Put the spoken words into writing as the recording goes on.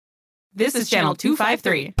This is Channel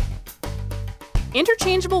 253.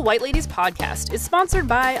 Interchangeable White Ladies podcast is sponsored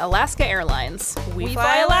by Alaska Airlines. We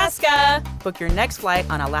fly Alaska. Book your next flight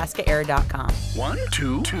on alaskaair.com. 1,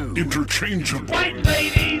 2, Interchangeable White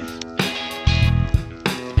Ladies.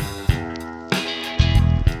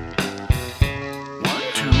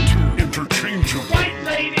 Interchangeable White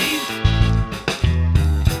Ladies.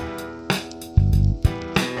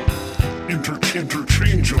 Interchangeable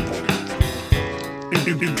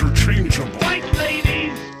Interchangeable White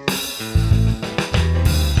Ladies.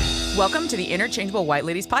 Welcome to the Interchangeable White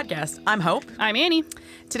Ladies podcast. I'm Hope. I'm Annie.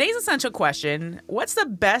 Today's essential question: what's the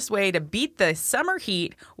best way to beat the summer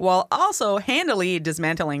heat while also handily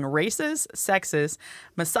dismantling racist, sexist,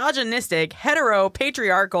 misogynistic, hetero,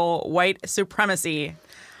 patriarchal, white supremacy?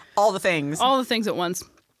 All the things. All the things at once.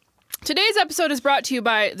 Today's episode is brought to you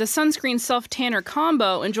by the Sunscreen Self-Tanner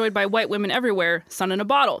Combo, enjoyed by white women everywhere, Sun in a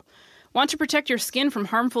Bottle. Want to protect your skin from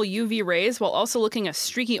harmful UV rays while also looking a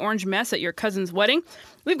streaky orange mess at your cousin's wedding?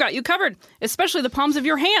 We've got you covered, especially the palms of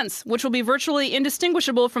your hands, which will be virtually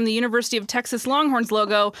indistinguishable from the University of Texas Longhorns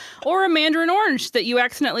logo or a mandarin orange that you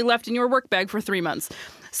accidentally left in your work bag for 3 months.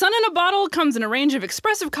 Sun in a Bottle comes in a range of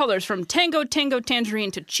expressive colors from Tango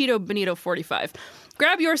Tangerine to Cheeto Bonito 45.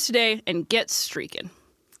 Grab yours today and get streaking.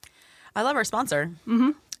 I love our sponsor. Mm-hmm.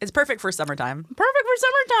 It's perfect for summertime. Perfect for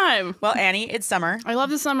summertime. Well, Annie, it's summer. I love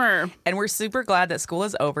the summer. And we're super glad that school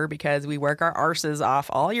is over because we work our arses off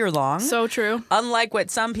all year long. So true. Unlike what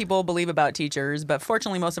some people believe about teachers, but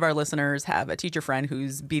fortunately most of our listeners have a teacher friend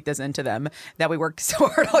who's beat this into them that we work so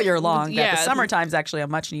hard all year long that the summertime's actually a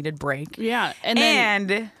much needed break. Yeah.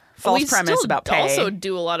 And false premise about pay. We also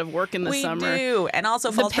do a lot of work in the summer. We do. And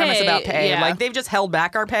also false premise about pay. Yeah. Like they've just held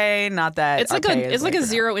back our pay, not that it's like a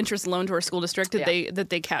zero interest loan to our school district that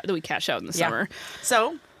that we cash out in the summer.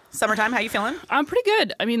 So, summertime, how you feeling? I'm pretty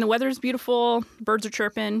good. I mean, the weather's beautiful, birds are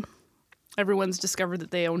chirping. Everyone's discovered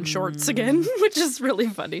that they own shorts again, which is really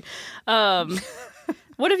funny.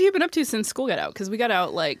 What have you been up to since school got out? Because we got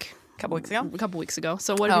out like a couple weeks ago.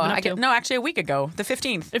 So what have you been up to? No, actually a week ago, the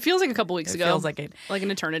 15th. It feels like a couple weeks ago. It feels like it. Like an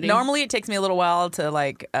eternity. Normally it takes me a little while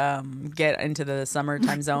to get into the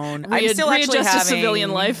summertime zone. I'm still actually having civilian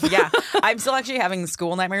life. Yeah. I'm still actually having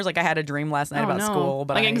school nightmares. Like I had a dream last night about school.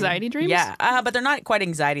 But anxiety dreams? Yeah. But they're not quite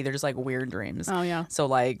anxiety. They're just like weird dreams. Oh, yeah. So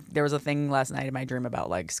like there was a thing last night in my dream about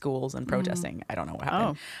like schools and protesting. I don't know what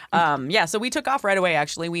happened. So we took off right away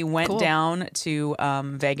actually. We went down to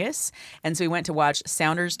Vegas. And so we went to watch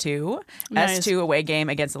Sounders 2. Nice. S2 away game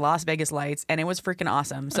against the Las Vegas Lights, and it was freaking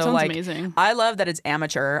awesome. That sounds amazing. I love that it's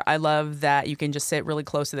amateur. I love that you can just sit really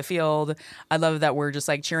close to the field. I love that we're just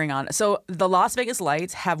like cheering on. So the Las Vegas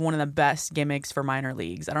Lights have one of the best gimmicks for minor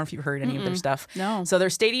leagues. I don't know if you've heard any of their stuff. No. So their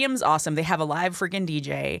stadium's awesome. They have a live freaking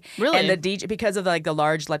DJ. Really? And the DJ, because of like the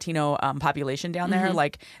large Latino population down there,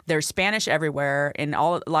 like there's Spanish everywhere in a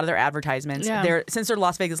lot of their advertisements. Yeah. Since they're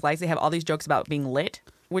Las Vegas Lights, they have all these jokes about being lit,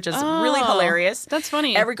 which is really hilarious. That's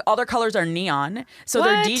funny. All their colors are neon. So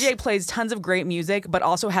their DJ plays tons of great music, but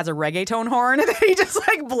also has a reggaeton horn that he just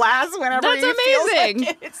like blasts whenever he feels like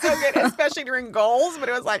it. It's so good, especially during goals, but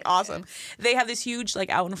it was like awesome. They have this huge, like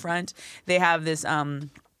out in front, they have this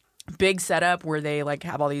big setup where they like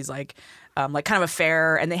have all these like kind of a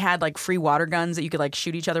fair, and they had like free water guns that you could like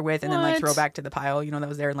shoot each other with and then like throw back to the pile, that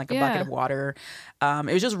was there in like a bucket of water.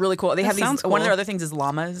 It was just really cool. They have these, one of their other things is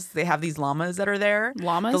llamas. They have these llamas that are there.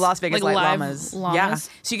 Llamas? The Las Vegas like Light llamas. Yeah.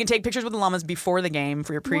 So you can take pictures with the llamas before the game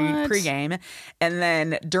for your pre-game. And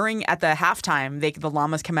then at the halftime, the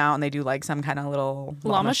llamas come out and they do like some kind of little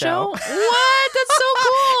llama show. What? That's so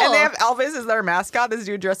cool. And they have Elvis as their mascot. This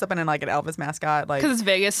dude dressed up in like an Elvis mascot. Because it's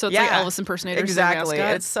Vegas, so it's like Elvis impersonators. Exactly.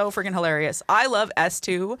 It's so freaking hilarious. I love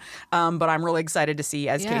S2, but I'm really excited to see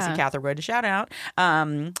Casey Catherwood. Shout out.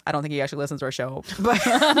 I don't think he actually listens to our show, but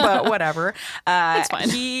whatever. It's fine.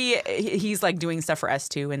 He's like doing stuff for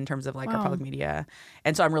S2 in terms of like our public media.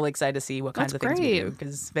 And so I'm really excited to see what kinds of things we do,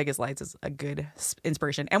 because Vegas Lights is a good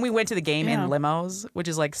inspiration. And we went to the game in limos, which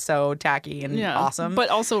is like so tacky and awesome. But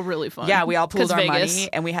also really fun. Yeah, we all pooled our money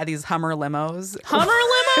and we had these Hummer limos. Hummer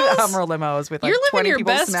limos? Hummer limos with like You're 20 living your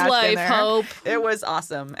people best smashed life, in there. Hope. It was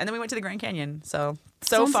awesome. And then we went to the Grand Canyon. So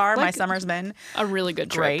Sounds far, my like summer's been a really good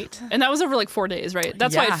trip. Great. And that was over like 4 days, right?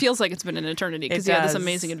 That's why it feels like it's been an eternity, because you had this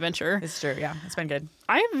amazing adventure. It's true, yeah. It's been good.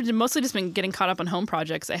 I've mostly just been getting caught up on home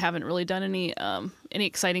projects. I haven't really done any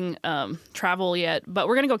exciting travel yet, but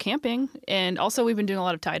we're going to go camping. And also we've been doing a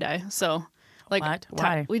lot of tie-dye, so Like, What?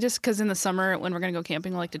 Why? we just, because in the summer when we're going to go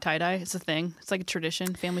camping, we like to tie-dye. It's a thing. It's like a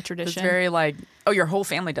tradition, family tradition. It's very like, oh, your whole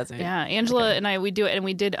family does it. Yeah, Angela and I, we do it, and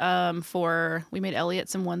we did we made Elliot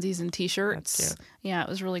some onesies and T-shirts. That's cute. Yeah, it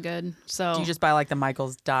was really good. So Do you just buy like the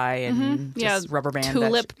Michael's dye and just rubber band?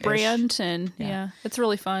 tulip brand, and it's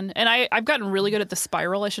really fun. And I've gotten really good at the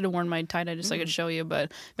spiral. I should have worn my tie-dye just so I could show you.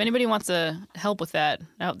 But if anybody wants to help with that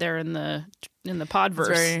out there in the podverse,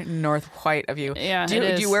 It's very North White of you. Yeah, Do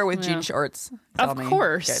it you is. wear with Yeah. jean shorts? of Tell me.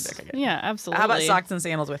 course. Good. Yeah, absolutely. How about socks and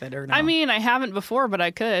sandals with it? Or no? I mean, I haven't before, but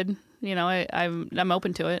I could. You know, I'm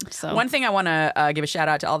open to it. So One thing I want to give a shout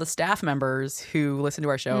out to all the staff members who listen to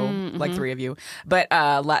our show, like 3 of you. But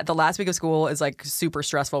the last week of school is like super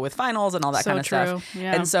stressful with finals and all that So kind of true. stuff.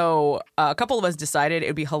 Yeah. And so a couple of us decided it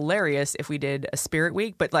would be hilarious if we did a Spirit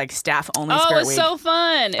Week, but like staff only Oh, Spirit it's Week. so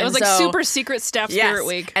fun. It And was like so- super secret staff Spirit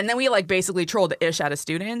Week. And then we like basically trolled the ish out of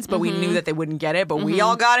students, but we knew that they wouldn't get it, but we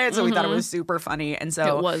all got it, so we thought it was super funny. And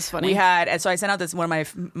so It was funny. We had, and so I sent out this one of my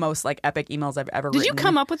most like epic emails I've ever Did you written.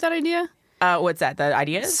 come up with that idea? What's that? The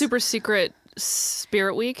ideas? Super secret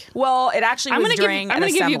Spirit Week? Well, it actually I'm was gonna give- during I'm an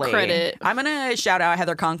gonna give you assembly. credit. I'm gonna shout out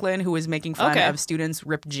Heather Conklin, who was making fun Okay. of students'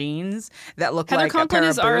 ripped jeans that look Heather like a Conklin pair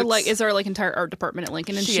is of our boots. entire art department at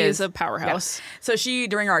Lincoln, and She she is is. a powerhouse. So she,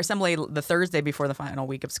 during our assembly, the Thursday before the final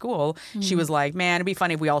week of school, she was like, "Man, it'd be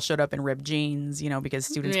funny if we all showed up in ripped jeans, because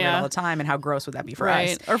students wear it Yeah. all the time, and how gross would that be for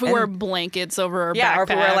Right. us?" Or if we And- wear blankets over our yeah, or if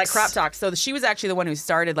we wear like backpacks. crop tops. So she was actually the one who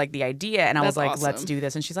started like the idea, and I was That's like, "Let's awesome. do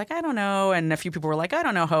this." And she's like, "I don't know," and a few people were like, "I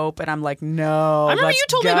don't know, Hope," and I'm like, "No." I remember let's you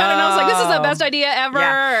told me about it, and I was like, "This is the go." best idea ever."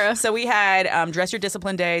 Yeah. So we had Dress Your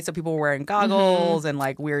Discipline Day, so people were wearing goggles and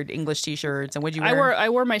like weird English T-shirts. And what'd you wear? I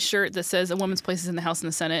wore my shirt that says "A woman's place is in the House and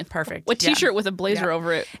the Senate." Perfect. A Yeah. T-shirt with a blazer Yeah.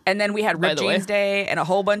 over it. And then we had By Ripped the way. Jeans Day and a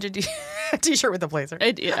whole bunch of T-shirt with a blazer.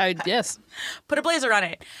 Yes. Put a blazer on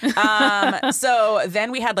it. So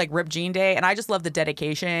then we had like Ripped Jean Day, and I just love the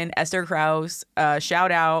dedication. Esther Krause,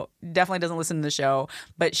 shout out. Definitely doesn't listen to the show,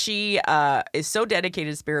 but she is so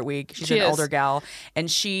dedicated to Spirit Week. She's She an is. older gal, and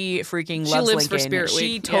she freaking She loves lives for Lincoln. Spirit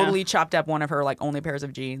She Week, totally yeah. chopped up one of her like only pairs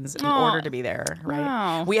of jeans in Aw. order to be there. Right.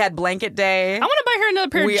 Wow. We had Blanket Day. I want to buy her another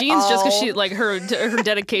pair We of jeans just because all- she like her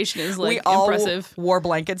dedication is like we all impressive. wore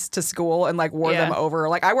blankets to school and like wore Yeah. them over.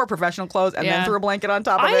 Like I wore professional clothes and Yeah. then threw a blanket on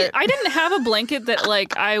top of I it. didn't have a blanket that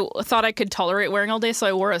like I thought I could tolerate wearing all day, so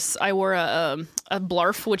I wore a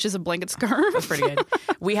blarf, which is a blanket scarf. That's pretty good.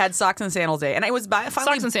 We had Socks and Sandals Day, and it was finally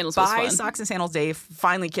Socks and Sandals was by fun. Socks and Sandals Day.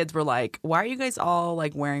 Finally, kids were like, "Why are you guys all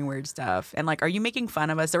like wearing weird stuff?" And like, "Are you making fun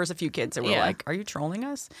of us?" There was a few kids that were Yeah. like, "Are you trolling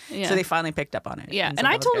us?" Yeah. So they finally picked up on it. Yeah, so and that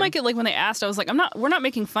I was told good. Mike it like when they asked, I was like, we're not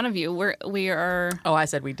making fun of you. We are. Oh, I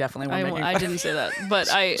said we definitely were making I fun. didn't say that,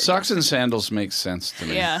 but I. Socks and sandals makes sense to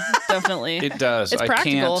me. Yeah, definitely. It does. It's I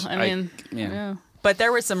practical. can't. I mean, yeah. But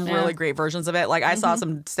there were some Yeah. really great versions of it. Like I saw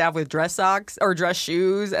some staff with dress socks or dress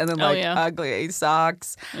shoes, and then Oh, like yeah. ugly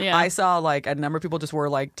socks. Yeah. I saw like a number of people just wore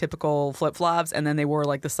like typical flip flops, and then they wore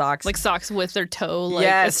like the socks. like socks with their toe, like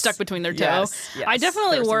Yes. stuck between their toe. Yes. I Yes.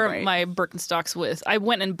 definitely There's some wore great. my Birkenstocks with. I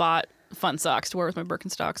went and bought fun socks to wear with my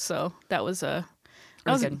Birkenstocks, so that was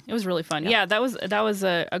good. it was really fun. Yeah, that was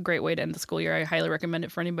a great way to end the school year. I highly recommend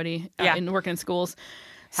it for anybody Yeah. in working in schools.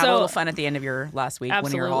 Have so, a little fun at the end of your last week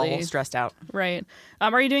when you're all Absolutely. stressed out. Right.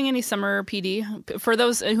 Are you doing any summer PD? For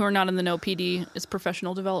those who are not in the know, PD is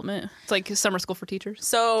professional development. It's like summer school for teachers.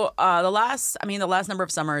 So the last number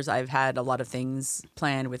of summers, I've had a lot of things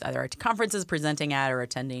planned with either at conferences, presenting at, or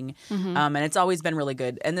attending, and it's always been really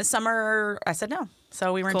good. And this summer, I said no.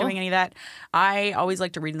 So we weren't Cool. doing any of that. I always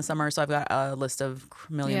like to read in the summer, so I've got a list of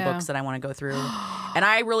a million Yeah. books that I want to go through. And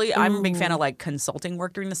I'm a big fan of like consulting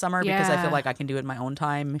work during the summer because I Yeah. feel like I can do it in my own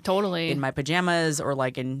time. Totally. In my pajamas or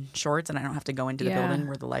like in shorts, and I don't have to go into the Yeah. building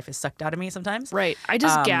where the life is sucked out of me sometimes. Right. I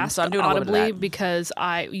just gasped so I'm doing a little bit of audibly that. because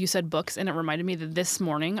you said books, and it reminded me that this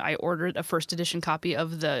morning I ordered a first edition copy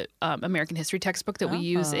of the American history textbook that we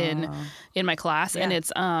use in my class, and Yeah.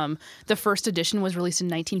 it's the first edition was released in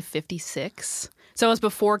 1956. So it was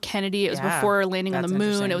before Kennedy. It was Yeah, before landing on the that's moon.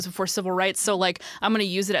 interesting. It was before civil rights. So like I'm going to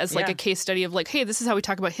use it as like Yeah. a case study of like, hey, this is how we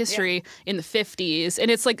talk about history in the 50s,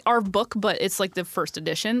 and it's like our book, but it's like the first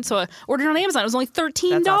edition. So I ordered it on Amazon. It was only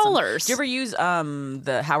 $13. That's awesome. Do you ever use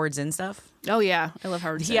the Howard Zinn stuff? Oh yeah, I love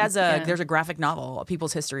Howard He Zinn. has Yeah. there's a graphic novel, A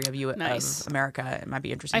People's History of Nice. of America. It might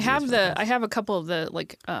be interesting. I to use have for the I have a couple of the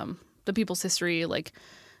like the People's History like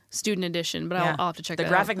student edition, but Yeah. I'll have to check the that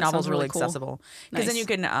graphic out. That novel's sounds really cool. accessible because then Nice. you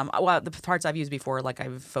can the parts I've used before, like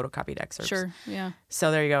I've photocopied excerpts. Sure, yeah.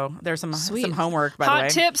 So there you go. There's some Sweet. homework by the Hot way.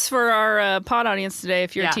 tips for our pod audience today.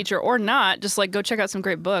 If you're Yeah. a teacher or not, just like go check out some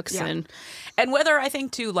great books Yeah. and And whether I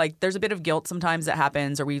think too, like there's a bit of guilt sometimes that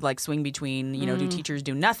happens, or we like swing between, you know, do teachers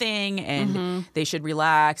do nothing and they should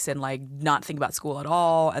relax and like not think about school at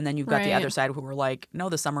all, and then you've got the other side who are like, no,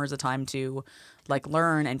 the summer is a time to like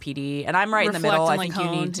learn and PD, and I'm right in the middle. I think you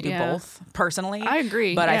need to do both. Personally, I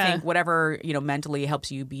agree. But I think whatever, you know, mentally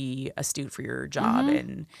helps you be astute for your job,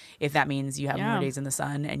 and if that means you have more days in the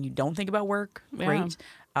sun and you don't think about work, great.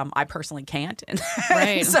 I personally can't, and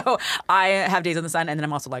so I have days in the sun, and then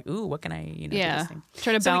I'm also like, ooh, what can I, you know, do this thing?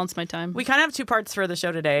 Try to balance my time. We kind of have 2 parts for the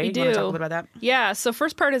show today. We do. You want to talk a little bit about that? Yeah. So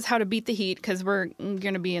first part is how to beat the heat, because we're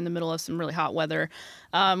going to be in the middle of some really hot weather.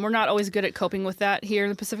 We're not always good at coping with that here in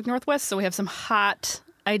the Pacific Northwest, so we have some hot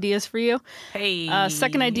ideas for you. Hey.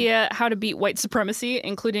 Second idea, how to beat white supremacy,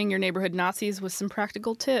 including your neighborhood Nazis, with some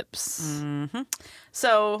practical tips.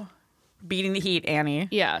 So, beating the heat, Annie.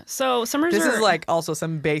 Yeah. So summers This is like also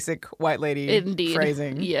some basic white lady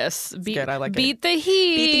phrasing. Yes. Good. I like beat the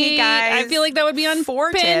heat. Beat the heat, guys. I feel like that would be on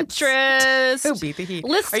 4 Pinterest. Who beat the heat?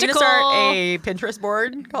 Listicle. Are you going to start a Pinterest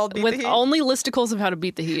board called Beat with the Heat? only listicles of how to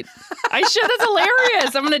beat the heat. I should. That's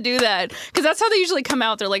hilarious. I'm going to do that because that's how they usually come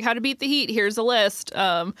out. They're like, how to beat the heat. Here's a list.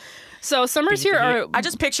 So summers here are... I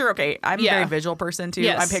just picture, okay, I'm a very visual person too.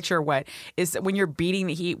 Yes. I picture what is when you're beating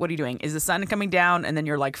the heat, what are you doing? Is the sun coming down and then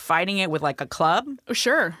you're like fighting it with like a club?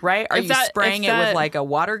 Sure. Right? Are you spraying it with like a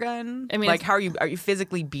water gun? I mean, like how are you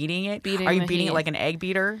physically beating it? Are you beating it like an egg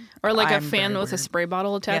beater? Or like a fan with a spray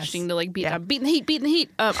bottle attached to like beating the heat.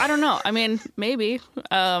 I don't know. I mean, maybe.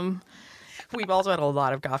 We've also had a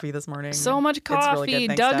lot of coffee this morning. So much coffee. It's really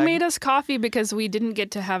good. Thanks, Doug made us coffee because we didn't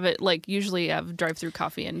get to have it, like, usually have drive-through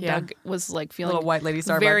coffee. And Doug was, like, feeling little white lady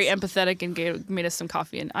Starbucks. Very empathetic and made us some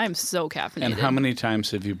coffee. And I am so caffeinated. And how many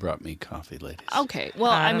times have you brought me coffee, ladies? Okay.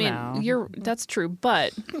 Well, I mean, that's true.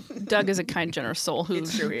 But Doug is a kind, generous soul who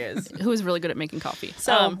is really good at making coffee.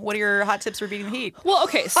 So what are your hot tips for beating the heat? Well,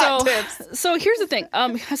 okay. So here's the thing.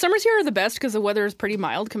 Summers here are the best because the weather is pretty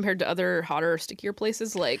mild compared to other hotter, stickier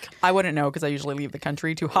places. Like I wouldn't know because I usually leave the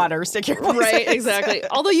country to hotter, stickier places. Right, exactly.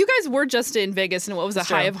 Although you guys were just in Vegas, and what was a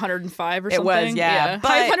high of 105 or something? It was, yeah. But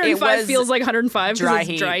high of 105 feels like 105 because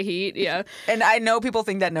it's dry heat. Yeah. And I know people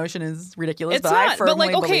think that notion is ridiculous, it's but not. I firmly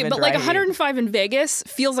believe in but dry like 105 in Vegas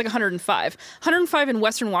feels like 105. 105 in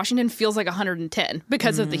Western Washington feels like 110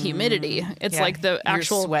 because of the humidity. It's like the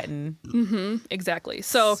actual You're sweating. Mm-hmm. Exactly.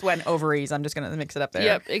 So sweating ovaries. I'm just gonna mix it up there.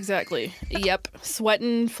 Yep. Exactly. Yep.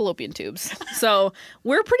 Sweating fallopian tubes. So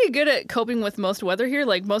we're pretty good at coping with most weather here.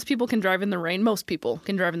 Like most people can drive in the rain. Most people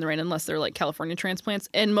can drive in the rain unless they're like California transplants.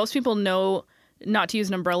 And most people know not to use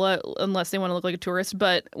an umbrella unless they want to look like a tourist.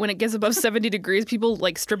 But when it gets above 70 degrees, people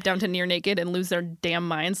like strip down to near naked and lose their damn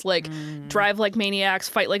minds. Like drive like maniacs,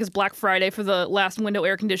 fight like it's Black Friday for the last window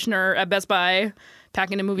air conditioner at Best Buy,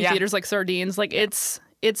 pack into movie theaters like sardines. Like it's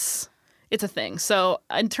a thing. So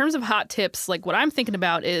in terms of hot tips, like what I'm thinking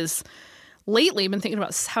about is lately I've been thinking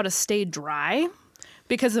about how to stay dry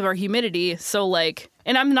because of our humidity. So like,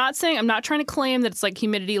 and I'm not trying to claim that it's like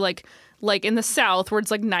humidity like in the South where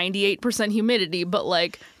it's like 98% humidity, but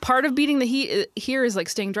like part of beating the heat here is like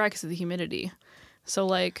staying dry because of the humidity. So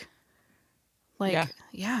like,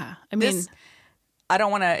 yeah. I mean, I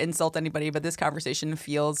don't want to insult anybody, but this conversation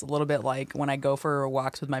feels a little bit like when I go for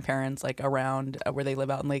walks with my parents, like around where they live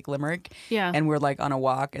out in Lake Limerick. Yeah. And we're like on a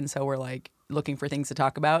walk. And so we're like looking for things to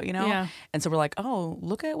talk about, you know? Yeah. And so we're like, oh,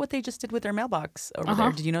 look at what they just did with their mailbox over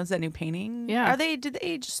there. Did you notice that new painting? Yeah. Did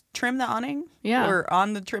they just trim the awning? Yeah. Or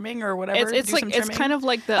on the trimming or whatever? It's like, it's kind of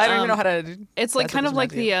like the, I don't even know how to. It's like kind of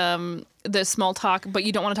like the small talk, but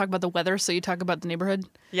you don't want to talk about the weather. So you talk about the neighborhood.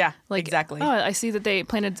 Yeah, like, exactly. Oh, I see that they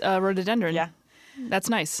planted rhododendron. Yeah. That's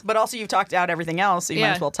nice. But also you've talked out everything else, so you might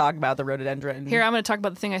as well talk about the rhododendron. Here, I'm going to talk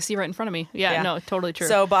about the thing I see right in front of me. Yeah. No, totally true.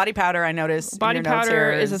 So body powder, I noticed. Body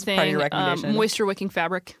powder is a thing. Part of your recommendation. Moisture wicking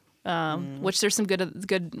fabric, which there's some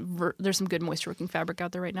there's some good moisture wicking fabric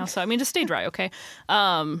out there right now. So I mean, just stay dry, okay?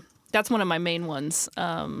 That's one of my main ones. Do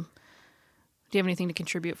you have anything to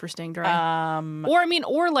contribute for staying dry?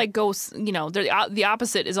 Or like go, you know, the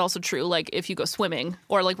opposite is also true. Like if you go swimming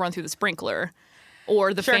or like run through the sprinkler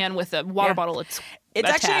or the fan with a water bottle, it's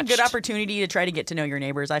actually a good opportunity to try to get to know your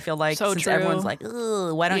neighbors. I feel like since everyone's like,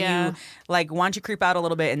 ugh, why don't you creep out a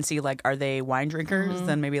little bit and see like, are they wine drinkers?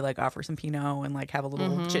 Then maybe like offer some Pinot and like have a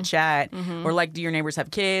little chit chat. Or like, do your neighbors have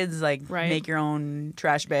kids? Like make your own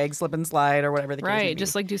trash bag, slip and slide or whatever the case may be.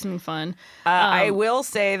 Just like do something fun. I will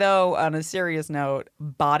say though, on a serious note,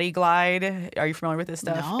 Body Glide. Are you familiar with this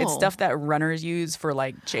stuff? No. It's stuff that runners use for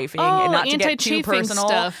like chafing and not to get too personal.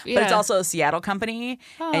 Stuff. Yeah. But it's also a Seattle company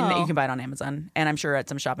and you can buy it on Amazon. And I'm sure at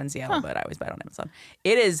some shop in Seattle, but I always buy it on Amazon.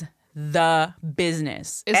 It is the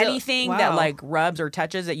business. Anything that like rubs or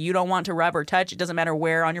touches that you don't want to rub or touch, it doesn't matter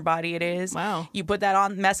where on your body it is. Wow. You put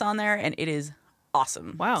that mess on there and it is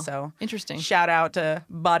awesome. Wow. So interesting. Shout out to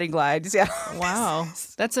Body Glide. Yeah. Wow.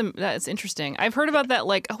 That's interesting. I've heard about that,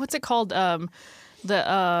 like, what's it called?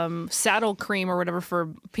 The saddle cream or whatever for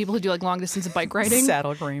people who do like long distance bike riding.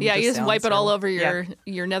 Saddle cream. Yeah, you just wipe it all over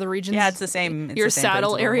your nether regions. Yeah, it's the same. It's your the same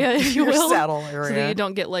saddle principle. area, if you will. Your saddle area. So that you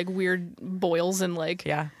don't get like weird boils and like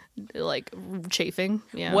chafing.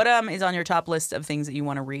 Yeah. What is on your top list of things that you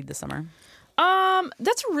want to read this summer?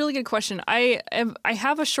 That's a really good question. I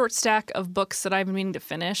have a short stack of books that I've been meaning to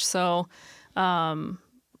finish. So,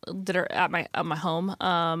 that are at my home.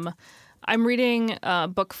 I'm reading a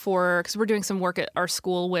book because we're doing some work at our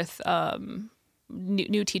school with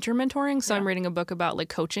new teacher mentoring. So I'm reading a book about like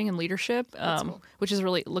coaching and leadership, cool. Which is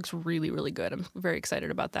looks really, really good. I'm very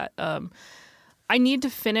excited about that. I need to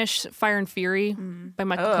finish Fire and Fury by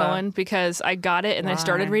Michael Cohen because I got it and then I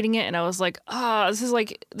started reading it and I was like, this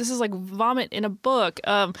is like vomit in a book.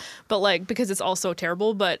 But like because it's also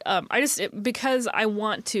terrible. But because I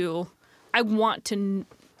want to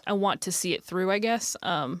see it through, I guess.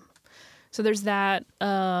 So there's that.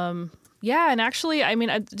 And actually, I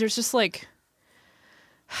mean, there's just like.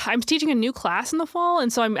 I'm teaching a new class in the fall,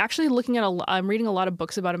 and so I'm actually I'm reading a lot of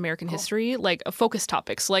books about American history, like focus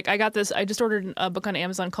topics. Like I just ordered a book on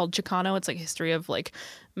Amazon called Chicano. It's like a history of like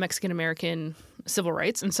Mexican-American civil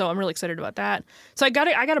rights, and so I'm really excited about that. So I got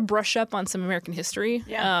to brush up on some American history,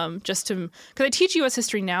 because I teach U.S.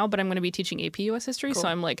 history now, but I'm going to be teaching AP U.S. history, cool. So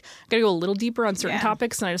I'm like got to go a little deeper on certain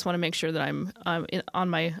topics, and I just want to make sure that I'm on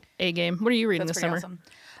my A game. What are you reading this summer? Awesome.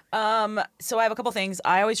 So I have a couple things.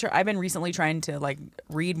 I've been recently trying to like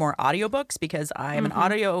read more audiobooks because I am an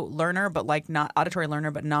audio learner, but like not auditory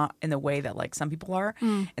learner, but not in the way that like some people are.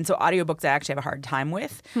 And so audiobooks I actually have a hard time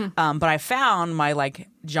with. But I found my like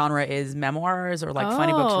genre is memoirs or like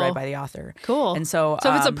funny books read by the author. Cool. And so if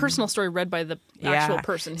it's a personal story read by the actual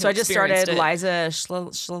person who So I just started it. Liza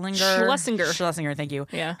Schlesinger, thank you.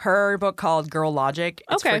 Yeah. Her book called Girl Logic.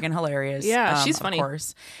 It's freaking hilarious. Yeah, she's funny. Of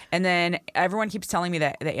course. And then everyone keeps telling me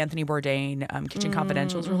that Anthony Bourdain, Kitchen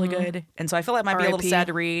Confidential is really good. And so I feel like it might be a little sad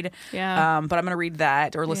to read. Yeah. But I'm going to read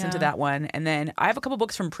that or listen to that one. And then I have a couple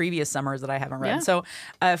books from previous summers that I haven't read. Yeah. So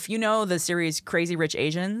if you know the series Crazy Rich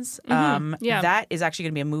Asians, that is actually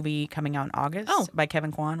going to be a movie coming out in August by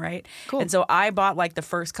Kevin Kwan, right? Cool. And so I bought like the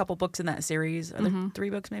first couple books in that series. Are there 3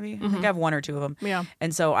 books maybe? I think I have 1 or 2 of them. Yeah.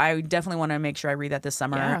 And so I definitely want to make sure I read that this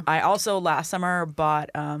summer. Yeah. I also last summer bought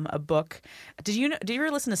a book. Did you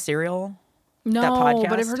ever listen to Serial? No, that podcast?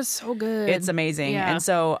 But I've heard it's so good. It's amazing. Yeah. And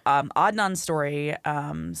so Adnan's story,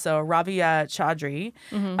 so Rabia Chaudhry,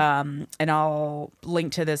 and I'll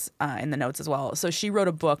link to this in the notes as well. So she wrote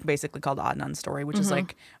a book basically called Adnan's Story, which is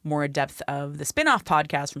like more in depth of the spin-off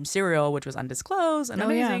podcast from Serial, which was undisclosed and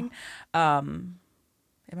amazing. Yeah.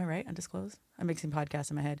 Am I right? Undisclosed? I'm mixing podcasts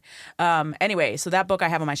in my head. Anyway, so that book I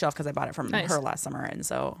have on my shelf because I bought it from her last summer. And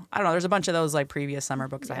so, I don't know, there's a bunch of those like previous summer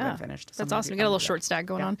books I haven't finished. That's awesome. You got a little short stack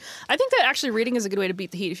going on. I think that actually reading is a good way to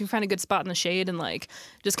beat the heat. If you find a good spot in the shade and like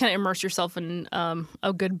just kind of immerse yourself in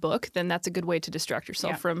a good book, then that's a good way to distract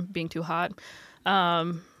yourself from being too hot.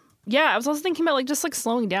 I was also thinking about like just like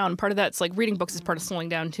slowing down. Part of that's like reading books is part of slowing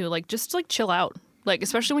down too. Like just like chill out. Like,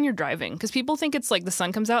 especially when you're driving. Because people think it's like the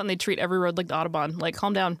sun comes out and they treat every road like the Autobahn. Like,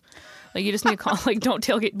 calm down. Like, you just need to calm. Like, don't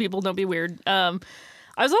tailgate people. Don't be weird. I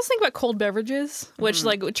was also thinking about cold beverages, which,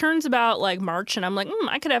 like, it turns about, like, March. And I'm like,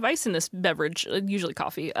 I could have ice in this beverage. Usually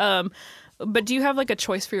coffee. But do you have, like, a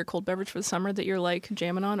choice for your cold beverage for the summer that you're, like,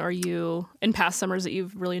 jamming on? Are you in past summers that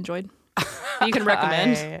you've really enjoyed? That you can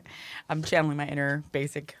recommend? I'm channeling my inner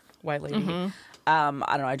basic white lady. I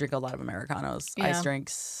don't know. I drink a lot of Americanos, ice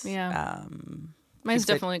drinks. Yeah. Mine's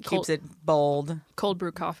definitely keeps it bold, cold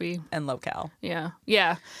brew coffee, and low cal. Yeah.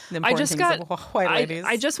 I just white ladies.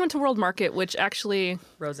 I just went to World Market, which actually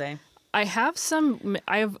rosé. I have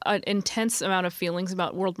an intense amount of feelings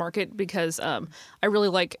about World Market because I really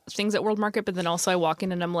like things at World Market, but then also I walk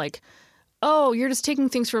in and I'm like, oh, you're just taking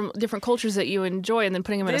things from different cultures that you enjoy and then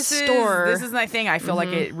putting them in a store. This is my thing. I feel like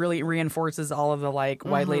it really reinforces all of the like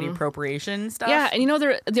white lady appropriation stuff. Yeah, and you know,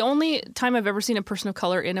 the only time I've ever seen a person of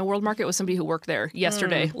color in a World Market was somebody who worked there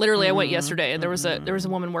yesterday. Literally, I went yesterday, and there was a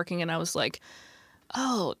woman working, and I was like,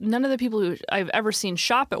 oh, none of the people who I've ever seen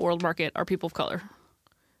shop at World Market are people of color.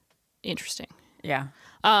 Interesting. Yeah.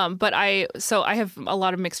 But I have a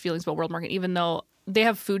lot of mixed feelings about World Market, even though they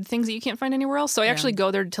have food things that you can't find anywhere else. So I actually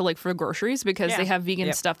go there to like for groceries because they have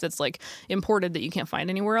vegan stuff that's like imported that you can't find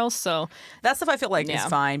anywhere else. So that stuff I feel like is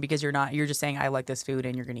fine because you're just saying I like this food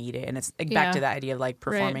and you're going to eat it. And it's back to that idea of like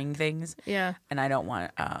performing things. Yeah. And I don't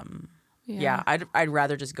want Yeah, I'd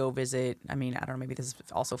rather just go visit. I mean, I don't know, maybe this is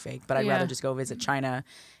also fake, but I'd rather just go visit China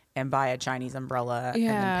and buy a Chinese umbrella and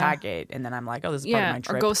then pack it, and then I'm like, oh, this is part of my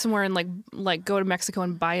trip. Or go somewhere and like go to Mexico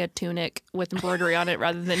and buy a tunic with embroidery on it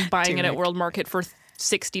rather than buying it at World Market for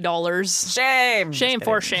 $60. Shame.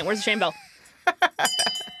 Where's the shame bell?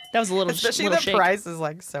 That was a little Especially little the shake. price is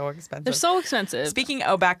like so expensive. They're so expensive. Speaking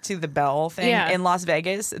back to the bell thing in Las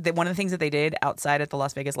Vegas, one of the things that they did outside at the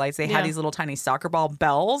Las Vegas Lights, they had these little tiny soccer ball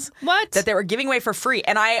bells that they were giving away for free,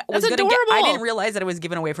 and I was gonna I didn't realize that it was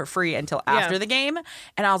given away for free until after the game,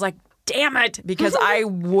 and I was like, damn it, because I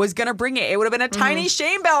was going to bring it. It would have been a tiny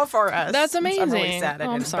shame bell for us. That's amazing. I'm really sad.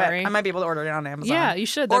 I'm sorry. But I might be able to order it on Amazon. Yeah, you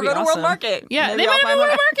should. Or That'd go be to awesome. World Market. Yeah, Maybe they might have I'll find World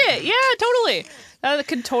one. Market. Yeah, totally. That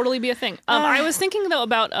could totally be a thing. I was thinking, though,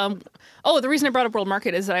 about... the reason I brought up World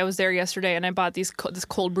Market is that I was there yesterday and I bought this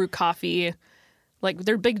cold brew coffee. Like,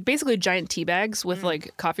 they're basically giant tea bags with,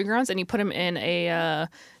 like, coffee grounds, and you put them in a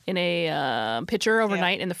pitcher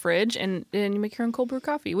overnight in the fridge, and you make your own cold brew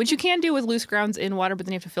coffee, which you can do with loose grounds in water, but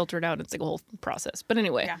then you have to filter it out. It's like a whole process. But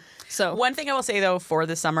anyway, so... One thing I will say, though, for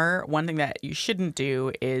the summer, one thing that you shouldn't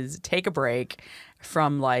do is take a break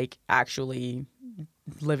from, like, actually...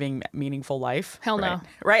 living meaningful life. Hell no.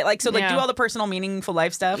 Right? Like, so, like, do all the personal meaningful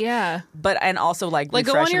life stuff. Yeah. But, and also, like go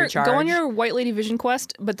refresh on your and recharge. go on your white lady vision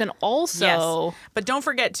quest, but then also... Yes. But don't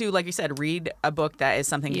forget to, like you said, read a book that is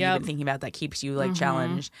something that you've been thinking about that keeps you, like,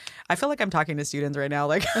 challenged. I feel like I'm talking to students right now.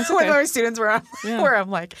 Like, one of my students where I'm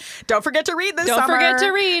like, don't forget to read this summer. Don't forget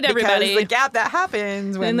to read, everybody. Because the gap that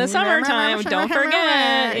happens when... in the summertime, don't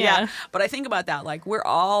forget. Yeah. But I think about that. Like, we're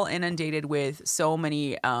all inundated with so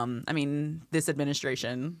many, this administration,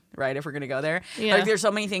 right, if we're going to go there. Yeah. Like, there's so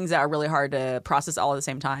many things that are really hard to process all at the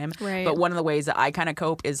same time. Right. But one of the ways that I kind of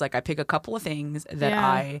cope is, like, I pick a couple of things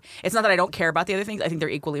that it's not that I don't care about the other things. I think they're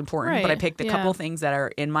equally important. But I pick the couple of things that are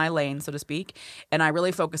in my lane, so to speak. And I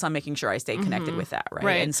really focus on making sure I stay connected with that,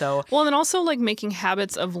 right? And so... Well, and then also, like, making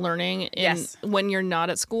habits of learning when you're not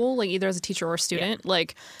at school, like, either as a teacher or a student.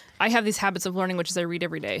 Like, I have these habits of learning, which is I read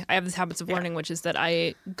every day. I have these habits of learning, which is that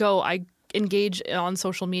I engage on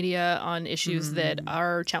social media on issues that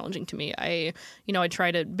are challenging to me. I try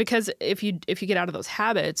to, because if you get out of those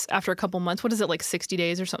habits after a couple months, what is it, like 60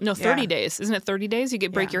 days or something? No, 30 days. Isn't it 30 days? You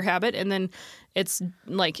break your habit, and then it's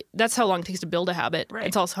like, that's how long it takes to build a habit. Right.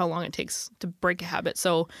 It's also how long it takes to break a habit.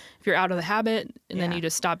 So if you're out of the habit and then you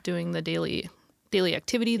just stop doing the daily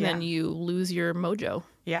activity, then you lose your mojo.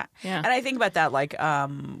 Yeah. And I think about that, like,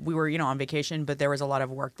 we were, on vacation, but there was a lot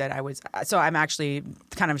of work that so I'm actually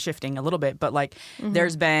kind of shifting a little bit, but, like,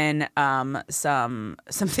 there's been some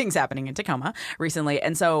things happening in Tacoma recently.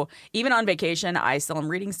 And so even on vacation, I still am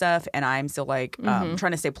reading stuff, and I'm still, like,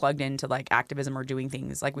 trying to stay plugged into, like, activism or doing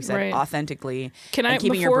things, like we said, authentically, and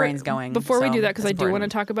keeping your brains going. Before we do that, because I do want to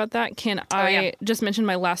talk about that, I just mention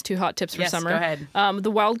my last two hot tips for summer? Go ahead.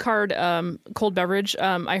 The Wild Card cold beverage,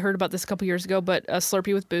 I heard about this a couple years ago, but a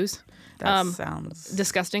Slurpee with booze. That sounds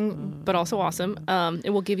disgusting, but also awesome. It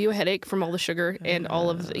will give you a headache from all the sugar and all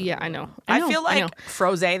of the... I know. I feel like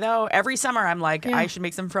frosé, though. Every summer I'm like, I should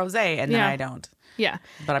make some frosé, and then I don't. Yeah.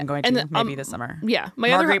 But I'm going to maybe this summer. Yeah.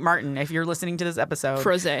 Marguerite Martin, if you're listening to this episode.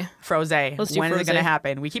 Frosé. When is it going to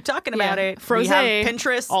happen? We keep talking about it. Frosé. We have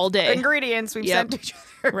Pinterest all day. Ingredients we've sent to each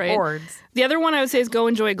other. Boards. The other one I would say is go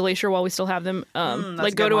enjoy a glacier while we still have them.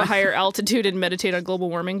 Like, go to a higher altitude and meditate on global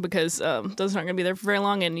warming, because those aren't going to be there for very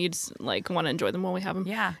long, and you just, like, want to enjoy them while we have them.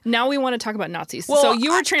 Yeah. Now we want to talk about Nazis. Well, so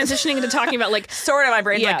you were transitioning into talking about, like... Sort of. My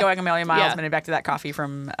brain's, like, going a million miles, and back to that coffee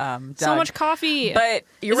from Doug. So much coffee. But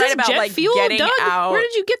you're right about, like, fuel, getting Doug? out. Where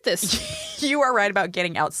did you get this? You are right about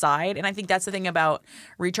getting outside, and I think that's the thing about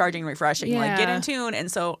recharging, refreshing. Like, get in tune.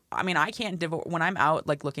 And so, I mean, I can't when I'm out,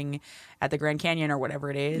 like, looking at the Grand Canyon or whatever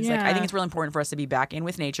it is, like, I think it's really important for us to be back in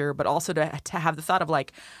with nature, but also to have the thought of,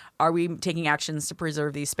 like, are we taking actions to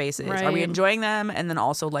preserve these spaces? Right. Are we enjoying them? And then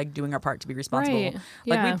also, like, doing our part to be responsible. Right.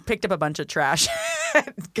 Like, we picked up a bunch of trash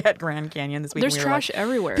at Grand Canyon this week. There's trash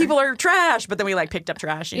everywhere. People are trash, but then we, like, picked up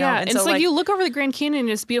trash, you know? And so, like, you look over the Grand Canyon and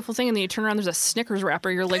it's a beautiful thing, and then you turn around, there's a Snickers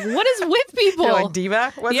wrapper. You're like, what is with people? You're like,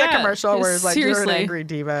 diva? What's that commercial where it's like, you're an angry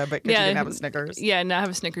diva, but you didn't have a Snickers? Yeah, now have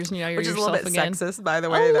a Snickers and now you're Which is yourself a little bit again. sexist, by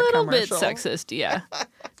the way, a that little commercial. bit sexist, yeah.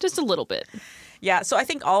 Just a little bit. Yeah, so I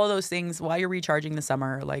think all of those things while you're recharging the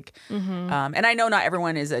summer, like, and I know not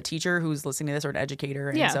everyone is a teacher who's listening to this or an educator,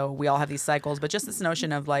 and so we all have these cycles, but just this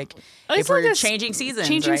notion of, like, if we're changing seasons,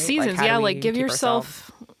 changing right? seasons, like, like, give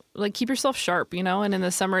yourself, like, keep yourself sharp, you know. And in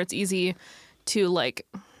the summer, it's easy to, like,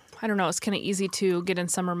 I don't know, it's kind of easy to get in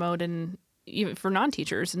summer mode, and even for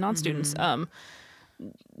non-teachers and non-students,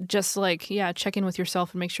 just like check in with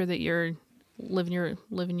yourself and make sure that you're living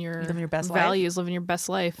your best values, living your best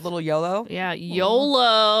life. Little YOLO. Yeah,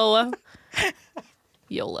 YOLO.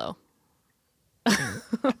 YOLO.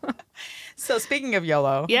 So speaking of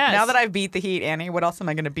YOLO, yes. Now that I've beat the heat, Annie, what else am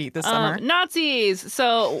I going to beat this summer? Nazis.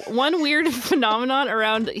 So one weird phenomenon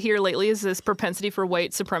around here lately is this propensity for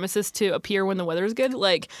white supremacists to appear when the weather is good.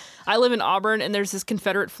 Like, I live in Auburn, and there's this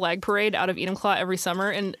Confederate flag parade out of Enumclaw every summer,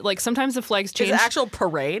 and like sometimes the flags change. Is it an actual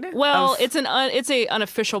parade? Well, it's a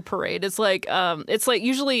unofficial parade. It's like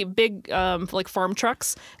usually big like farm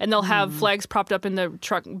trucks, and they'll have flags propped up in the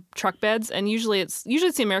truck beds, and usually it's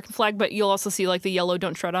the American flag, but you'll also see like the yellow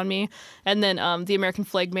 "Don't Tread on Me." And then the American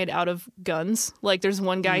flag made out of guns. Like there's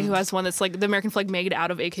one guy who has one that's like the American flag made out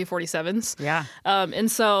of AK-47s. Yeah. And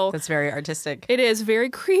so that's very artistic. It is very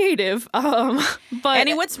creative. But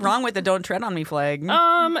Annie, what's wrong with the "Don't Tread on Me" flag?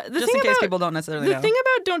 Just in case people don't necessarily know. The thing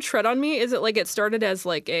about "Don't Tread on Me" is it started as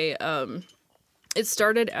like a isn't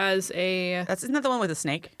that the one with the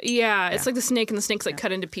snake? Yeah, it's like the snake, and the snake's like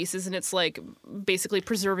cut into pieces, and it's like basically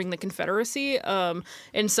preserving the Confederacy. And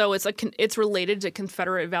so it's like it's related to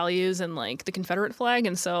Confederate values and like the Confederate flag,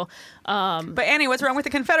 and so. But Annie, what's wrong with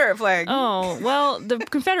the Confederate flag? Oh well, the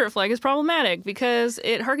Confederate flag is problematic because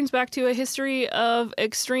it harkens back to a history of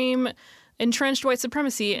extreme, entrenched white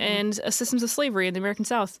supremacy and systems of slavery in the American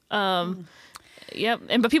South. Yep,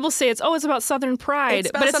 but people say it's about Southern pride,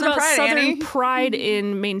 but it's about Southern pride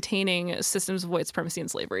in maintaining systems of white supremacy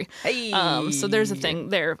and slavery. Hey. So there's a thing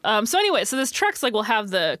there. So anyway, so this trucks will have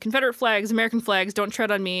the Confederate flags, American flags, "Don't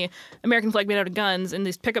Tread on Me," American flag made out of guns, and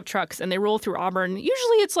these pickup trucks, and they roll through Auburn.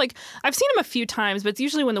 Usually it's like I've seen them a few times, but it's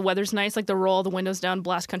usually when the weather's nice, like they'll roll all the windows down,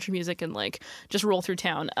 blast country music, and like just roll through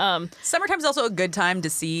town. Summertime's also a good time to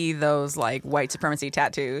see those like white supremacy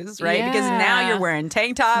tattoos, right? Yeah. Because now you're wearing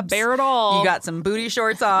tank tops, bare it all. You got some booty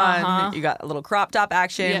shorts on. You got a little crop top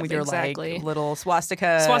action with your like little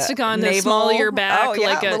swastika on navel. the small of your back. Oh yeah,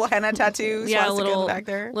 like little henna tattoo. Yeah, swastika little in the back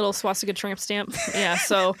there. Little swastika tramp stamp. Yeah,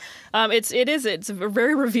 so it's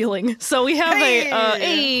very revealing. So we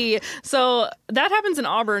have so that happens in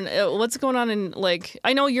Auburn. What's going on in like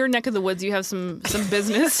I know your neck of the woods. You have some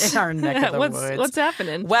business in our neck of the woods. What's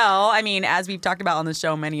happening? Well, I mean, as we've talked about on the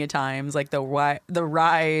show many a times, like the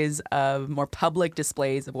rise of more public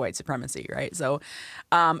displays of white supremacy, right? So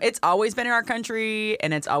it's always been in our country,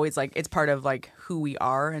 and it's always like it's part of like who we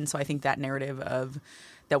are, and so I think that narrative of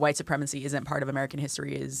that white supremacy isn't part of American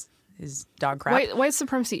history is dog crap. White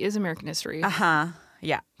supremacy is American history.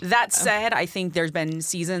 Yeah. That said, I think there's been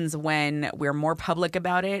seasons when we're more public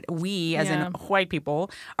about it. We, as in white people,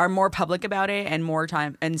 are more public about it, and more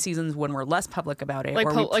time, and seasons when we're less public about it, like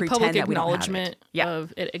or we pretend public that we don't have acknowledgement it.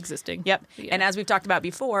 of it existing. Yep. Yeah. And as we've talked about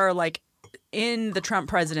before, like in the Trump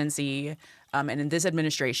presidency, and in this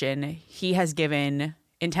administration, he has given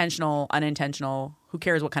intentional, unintentional, who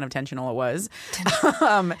cares what kind of intentional it was,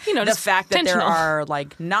 the fact that there are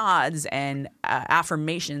like nods and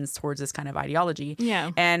affirmations towards this kind of ideology.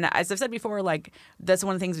 Yeah. And as I've said before, like that's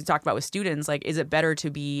one of the things we talked about with students. Like, is it better to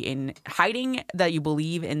be in hiding that you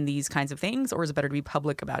believe in these kinds of things, or is it better to be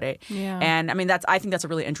public about it? Yeah. And I mean, I think that's a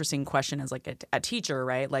really interesting question as like a teacher,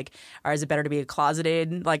 right? Like, or is it better to be a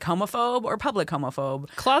closeted like homophobe or public homophobe?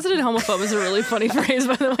 Closeted homophobe is a really funny phrase,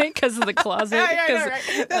 by the way, because of the closet. I know, right?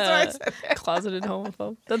 That's why I said that. Closeted homophobe.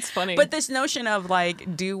 That's funny. But this notion of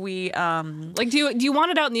like, do we like do you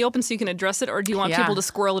want it out in the open so you can address it, or do you want people to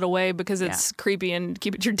squirrel it away because it's creepy and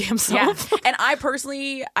keep it your damn self? Yeah. And I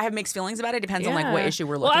personally, I have mixed feelings about it. Depends on like what issue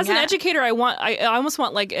we're looking at. Well, as an educator, I almost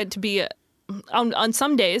want like it to be. On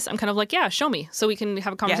some days, I'm kind of like, yeah, show me so we can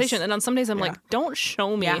have a conversation. Yes. And on some days, I'm like, don't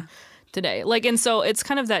show me today. Like, and so it's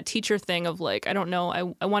kind of that teacher thing of like, I don't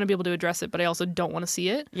know, I want to be able to address it, but I also don't want to see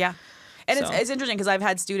it. Yeah. And it's interesting because I've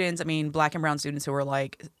had students, I mean, black and brown students who are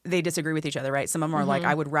like, they disagree with each other, right? Some of them are like,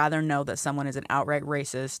 I would rather know that someone is an outright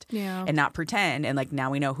racist and not pretend. And like, now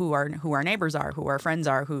we know who our neighbors are, who our friends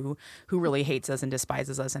are, who really hates us and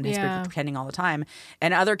despises us and is pretending all the time.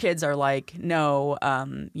 And other kids are like, no,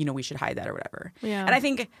 we should hide that or whatever. Yeah. And I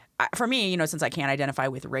think for me, since I can't identify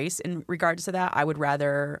with race in regards to that, I would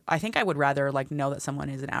rather like know that someone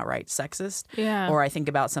is an outright sexist. Yeah. Or I think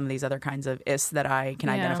about some of these other kinds of ists that I can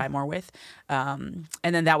identify more with. And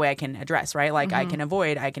then that way I can address, right? Like I can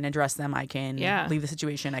avoid, I can address them, I can leave the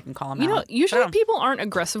situation, I can call them out. Usually people aren't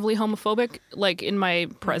aggressively homophobic, like in my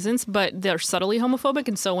presence, but they're subtly homophobic.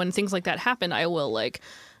 And so when things like that happen, I will like,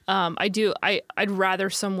 I'd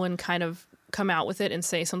rather someone kind of come out with it and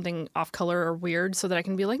say something off color or weird so that I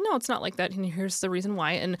can be like, no, it's not like that. And here's the reason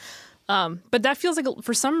why. And, but that feels like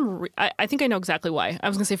for some, I think I know exactly why. I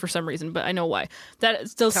was gonna say for some reason, but I know why.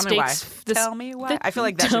 That those stakes. Tell me why. I feel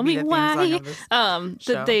like that should be the theme song of this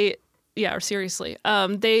show. That they, or seriously,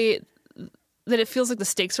 that it feels like the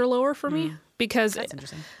stakes are lower for me because that's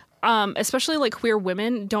interesting. Especially like queer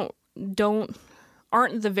women don't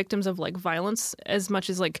aren't the victims of like violence as much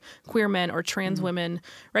as like queer men or trans women,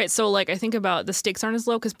 right? So like I think about the stakes aren't as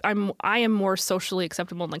low because I am more socially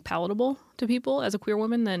acceptable and like palatable to people as a queer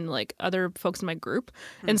woman than like other folks in my group,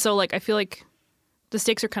 and so like I feel like the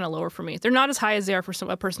stakes are kind of lower for me. They're not as high as they are for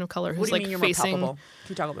a person of color who's like facing. Can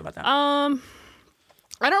you talk a little bit about that?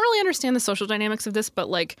 I don't really understand the social dynamics of this, but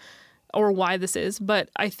like, or why this is, but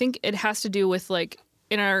I think it has to do with like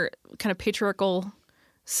in our kind of patriarchal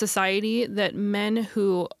society that men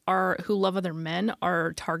who love other men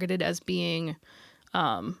are targeted as being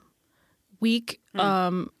weak,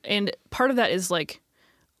 and part of that is like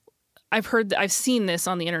I've seen this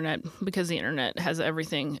on the internet because the internet has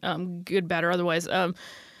everything, good, bad, or otherwise.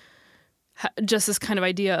 Just this kind of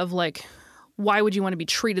idea of like, why would you want to be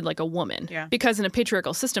treated like a woman? Yeah. Because in a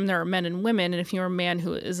patriarchal system, there are men and women, and if you're a man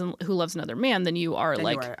who loves another man, then you are you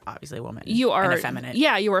are obviously a woman. You are effeminate.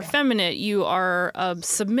 Yeah, you are effeminate. You are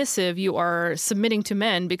submissive. You are submitting to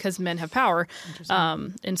men because men have power.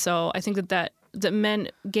 And so I think that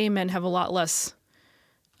gay men have a lot less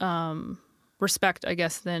respect, I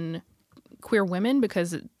guess, than queer women,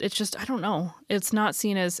 because it's just, I don't know. It's not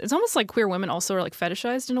seen as, it's almost like queer women also are like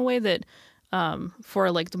fetishized in a way that for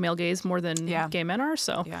like the male gaze more than gay men are.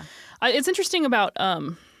 So it's interesting about, I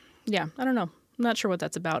don't know. I'm not sure what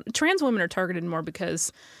that's about. Trans women are targeted more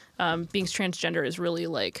because being transgender is really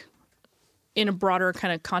like, in a broader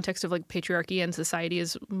kind of context of like patriarchy and society,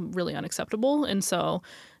 is really unacceptable. And so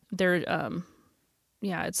they're,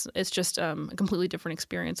 it's just a completely different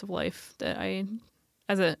experience of life that I,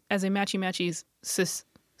 as a matchy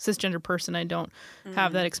cisgender person, I don't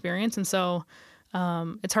have that experience. And so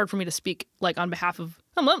it's hard for me to speak like on behalf of,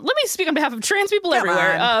 let me speak on behalf of trans people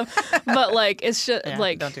everywhere. But like, it's just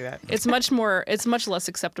like, don't do that. it's much less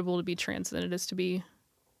acceptable to be trans than it is to be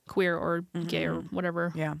queer or gay or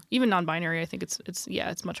whatever. Yeah. Even non-binary, I think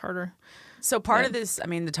it's much harder. So part of this, I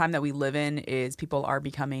mean, the time that we live in is people are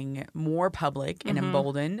becoming more public and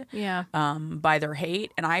emboldened by their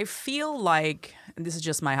hate. And I feel like, and this is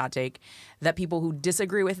just my hot take, that people who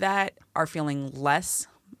disagree with that are feeling less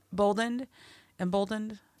emboldened. Less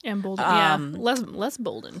boldened. Less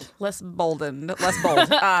bold. Less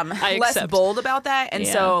bold about that. And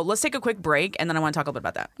so let's take a quick break, and then I want to talk a little bit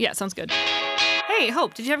about that. Yeah, sounds good. Hey,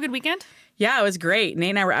 Hope, did you have a good weekend? Yeah, it was great. Nate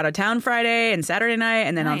and I were out of town Friday and Saturday night,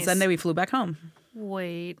 and then on Sunday we flew back home.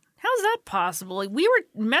 Wait, how's that possible? Like, we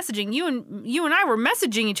were messaging, you and I were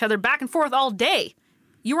messaging each other back and forth all day.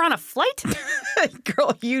 You were on a flight?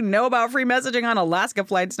 Girl, you know about free messaging on Alaska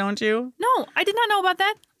flights, don't you? No, I did not know about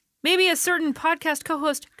that. Maybe a certain podcast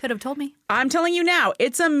co-host could have told me. I'm telling you now,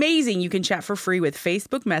 it's amazing. You can chat for free with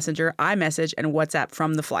Facebook Messenger, iMessage, and WhatsApp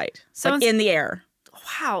from the flight. So in the air.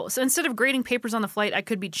 Wow. So instead of grading papers on the flight, I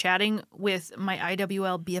could be chatting with my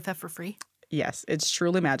IWL BFF for free? Yes, it's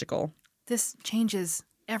truly magical. This changes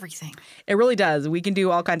everything. It really does. We can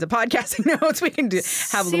do all kinds of podcasting notes. We can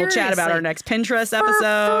have a little chat about our next Pinterest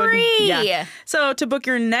episode. For free. Yeah. So to book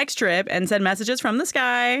your next trip and send messages from the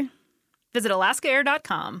sky, visit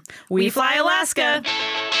AlaskaAir.com. We fly Alaska.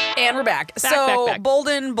 And we're back. Back.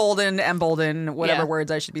 Bolden, whatever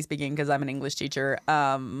words I should be speaking because I'm an English teacher.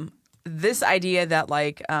 This idea that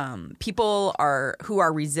like people who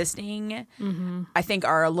are resisting, I think,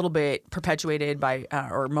 are a little bit perpetuated by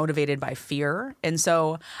or motivated by fear. And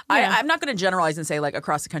so I'm not going to generalize and say like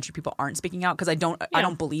across the country people aren't speaking out, because I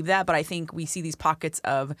don't believe that. But I think we see these pockets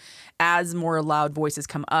of, as more loud voices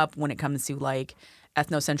come up when it comes to like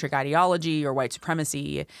ethnocentric ideology or white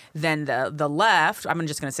supremacy, then the left, I'm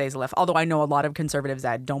just going to say is the left, although I know a lot of conservatives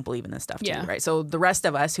that don't believe in this stuff too, right? So the rest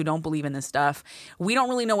of us who don't believe in this stuff, we don't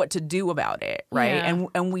really know what to do about it, right? Yeah.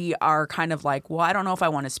 And we are kind of like, well, I don't know if I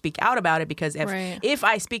want to speak out about it, because if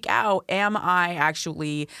I speak out, am I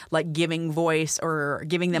actually like giving voice or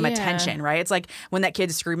giving them attention, right? It's like when that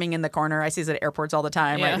kid's screaming in the corner. I see this at airports all the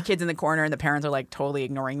time, right? The kid's in the corner and the parents are like totally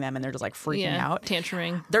ignoring them and they're just like freaking out.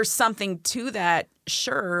 Tantruming. There's something to that,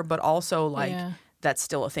 sure, but also like that's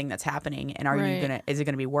still a thing that's happening. And is it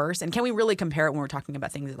gonna be worse? And can we really compare it when we're talking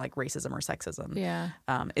about things like racism or sexism? Yeah.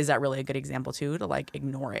 Is that really a good example too, to like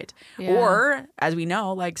ignore it? Yeah. Or, as we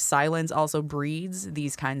know, like silence also breeds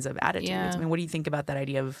these kinds of attitudes. I mean, what do you think about that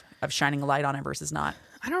idea of shining a light on it versus not?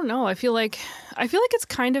 I don't know. I feel like it's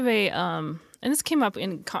kind of a and this came up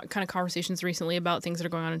in kind of conversations recently about things that are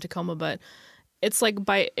going on in Tacoma, but it's like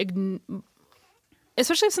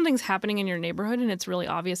especially if something's happening in your neighborhood and it's really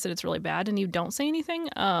obvious that it's really bad and you don't say anything.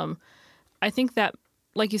 I think that,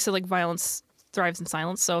 like you said, like violence thrives in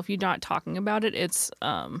silence. So if you're not talking about it, it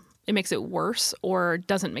makes it worse or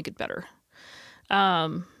doesn't make it better.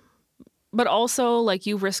 But also, like,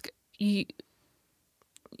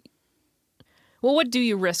 well, what do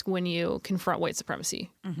you risk when you confront white supremacy?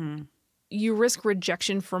 Mm-hmm. You risk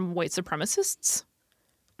rejection from white supremacists.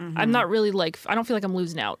 Mm-hmm. I'm not really I don't feel like I'm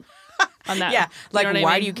losing out on that. Yeah. Like, you know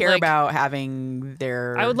why do you care about having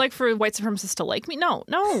their... I would like for white supremacists to like me. No,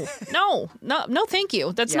 thank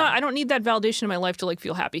you. That's not, I don't need that validation in my life to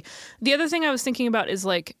feel happy. The other thing I was thinking about is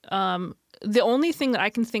the only thing that I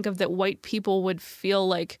can think of that white people would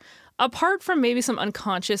feel apart from maybe some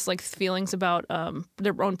unconscious feelings about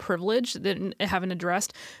their own privilege that haven't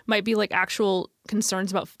addressed, might be actual concerns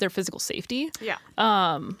about their physical safety. Yeah.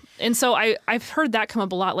 And so I've heard that come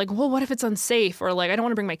up a lot. Well, what if it's unsafe? Or I don't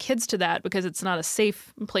want to bring my kids to that because it's not a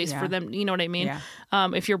safe place for them. You know what I mean? Yeah.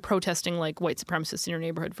 If you're protesting white supremacists in your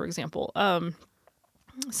neighborhood, for example.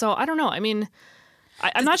 So I don't know. I mean,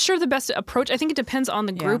 I'm not sure the best approach. I think it depends on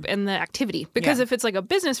the group and the activity. Because if it's a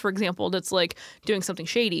business, for example, that's doing something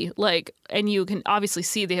shady, and you can obviously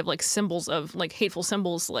see they have symbols of hateful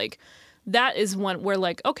symbols, that is one where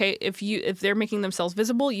okay, if they're making themselves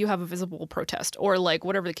visible, you have a visible protest or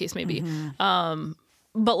whatever the case may be. Mm-hmm.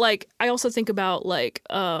 But I also think about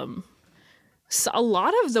so a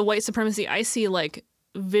lot of the white supremacy I see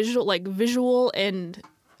visual and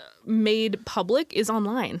made public is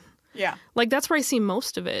online. Yeah. That's where I see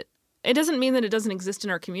most of it. It doesn't mean that it doesn't exist in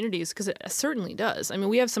our communities, because it certainly does. I mean,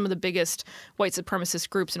 we have some of the biggest white supremacist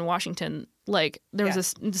groups in Washington. There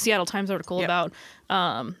was the Seattle Times article about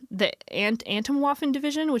the Antimwaffen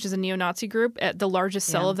Division, which is a neo-Nazi group. The largest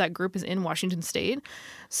cell of that group is in Washington State.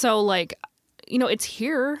 So, it's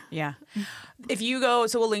here. Yeah. If you go,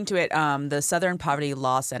 so we'll link to it. The Southern Poverty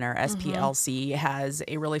Law Center, SPLC, has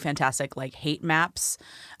a really fantastic hate maps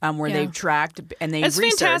where they've tracked and they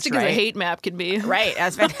researched. As fantastic as a hate map could be. Right.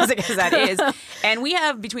 As fantastic as that is. And we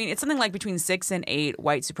have it's something between 6 and 8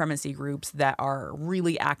 white supremacy groups that are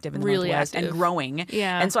really active in the Northwest and growing.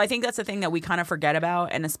 Yeah. And so I think that's the thing that we kind of forget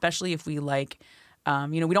about. And especially if we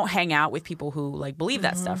we don't hang out with people who believe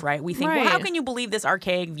that stuff, right? We think, well, how can you believe this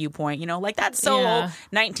archaic viewpoint? That's so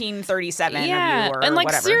 1937 of you or and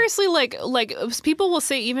whatever. Seriously, people will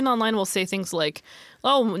say, even online will say things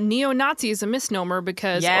oh, neo-Nazi is a misnomer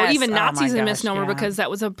because, or even Nazi is a misnomer because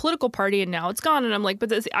that was a political party and now it's gone. And I'm but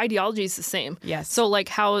the ideology is the same. Yes. So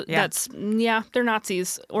how that's, they're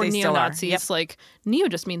Nazis or neo-Nazis. Yep. Neo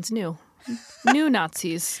just means new. New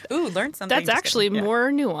Nazis. Ooh, learned something. That's actually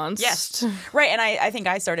more nuanced. Yes, right. And I think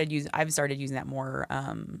I've started using that more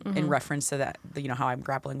in reference to that. How I'm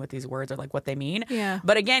grappling with these words or what they mean. Yeah.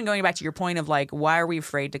 But again, going back to your point of why are we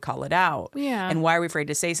afraid to call it out? Yeah. And why are we afraid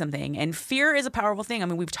to say something? And fear is a powerful thing. I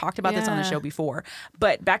mean, we've talked about this on the show before.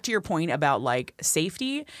 But back to your point about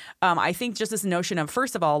safety, I think just this notion of,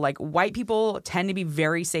 first of all, white people tend to be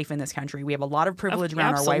very safe in this country. We have a lot of privilege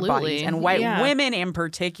around our white bodies and white women in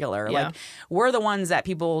particular. We're the ones that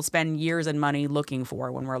people spend years and money looking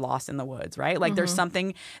for when we're lost in the woods, right? There's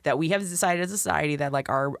something that we have decided as a society that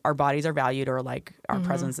our bodies are valued or our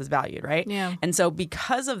presence is valued, right? Yeah. And so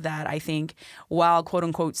because of that, I think while quote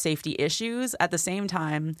unquote safety issues, at the same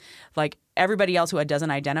time, everybody else who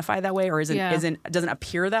doesn't identify that way or doesn't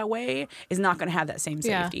appear that way is not going to have that same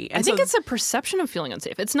safety. And I think it's a perception of feeling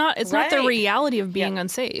unsafe. It's not the reality of being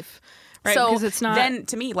unsafe. Right, so because it's not... then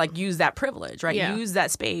to me, use that privilege, right? Yeah. Use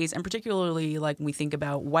that space. And particularly when we think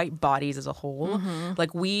about white bodies as a whole,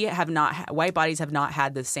 white bodies have not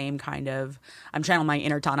had the same kind of, I'm channeling my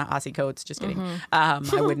inner Ta-Nehisi Coates, just kidding. I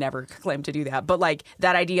would never claim to do that. But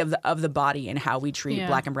that idea of the body and how we treat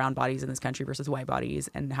black and brown bodies in this country versus white bodies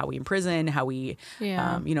and how we imprison, how we,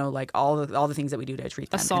 all the things that we do to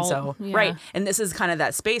treat them. Assault, and so, right. And this is kind of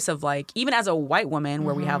that space of even as a white woman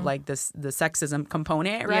where we have the sexism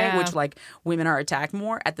component, right? Yeah. Which women are attacked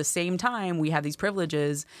more. At the same time, we have these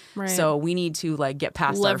privileges, so we need to get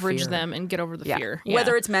past leverage our fear. Them and get over the fear. Yeah.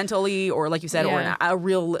 Whether it's mentally or, like you said, or a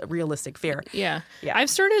realistic fear. Yeah. I've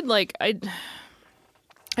started I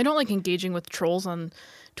don't engaging with trolls on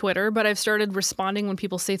Twitter, but I've started responding when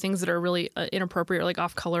people say things that are really inappropriate, or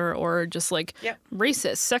off color, or just racist,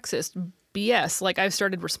 sexist. BS. I've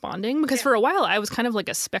started responding because for a while I was kind of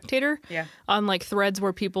a spectator on threads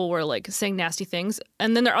where people were saying nasty things,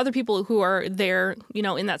 and then there are other people who are there,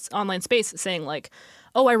 in that online space saying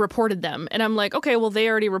oh, I reported them. And I'm okay, well, they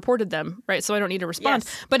already reported them, right? So I don't need to respond.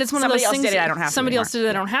 Yes. But it's one somebody of those things. Somebody else did it, I don't have to. Somebody else did it,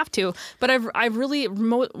 I don't have to. But I've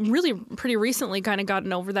really pretty recently kind of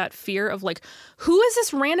gotten over that fear of who is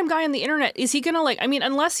this random guy on the internet? Is he going to,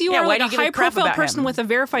 unless you are a high-profile person with a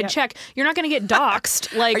verified check, you're not going to get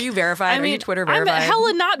doxxed. Are you verified? Are you Twitter verified? I'm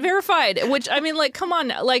hella not verified, which, come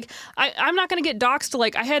on. I'm not going to get doxxed.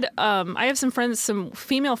 I have some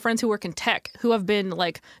female friends who work in tech who have been,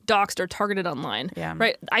 doxxed or targeted online. Yeah.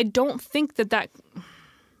 Right. I don't think that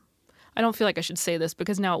I don't feel like I should say this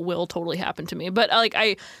because now it will totally happen to me. But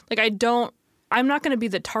I'm not going to be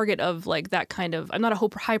the target of like that kind of. I'm not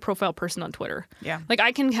a high profile person on Twitter. Yeah. Like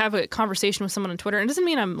I can have a conversation with someone on Twitter, and it doesn't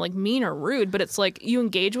mean I'm like mean or rude, but it's like you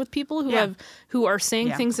engage with people who are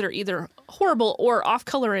saying things that are either horrible or off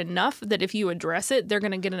color enough that if you address it, they're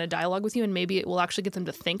going to get in a dialogue with you, and maybe it will actually get them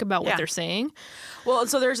to think about what they're saying. Well,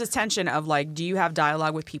 so there's this tension of like, do you have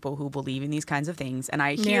dialogue with people who believe in these kinds of things? And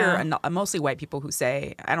I hear mostly white people who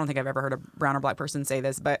say, I don't think I've ever heard a brown or black person say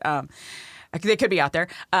this, but they could be out there.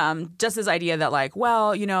 Just this idea that like,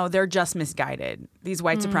 well, you know, they're just misguided. These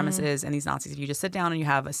white supremacists and these Nazis, you just sit down and you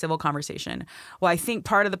have a civil conversation. Well, I think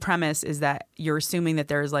part of the premise is that you're assuming that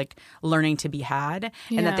there's like learning to be had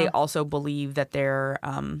and that they also believe that they're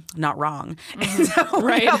not wrong. And so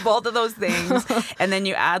we have both of those things. And then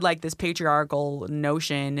you add like this patriarchal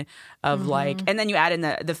notion of like, and then you add in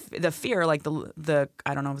the fear, like the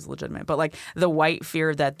I don't know if it's legitimate, but like the white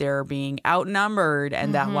fear that they're being outnumbered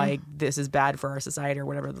and that like this is bad for our society or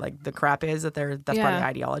whatever like the crap is that that's part of the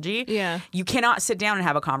ideology. Yeah. You cannot sit down and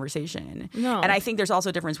have a conversation. No. And I think there's also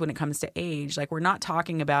a difference when it comes to age. Like we're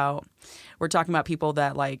talking about people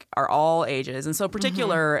that like are all ages. And so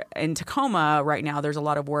particular in Tacoma right now, there's a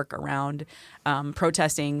lot of work around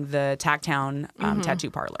protesting the Tacktown tattoo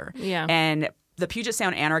parlor. Yeah. And the Puget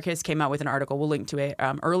Sound Anarchist came out with an article, we'll link to it,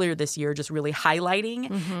 earlier this year, just really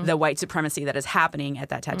highlighting the white supremacy that is happening at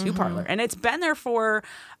that tattoo parlor. And it's been there for,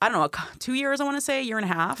 I don't know, 2 years, I want to say, a year and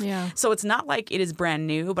a half. Yeah. So it's not like it is brand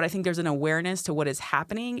new, but I think there's an awareness to what is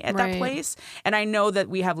happening at that place. And I know that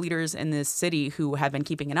we have leaders in this city who have been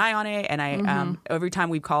keeping an eye on it. And I every time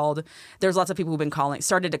we've called, there's lots of people who've been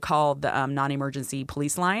started to call the non-emergency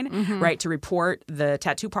police line, right, to report the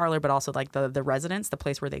tattoo parlor, but also like the residents, the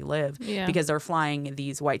place where they live, because they're flying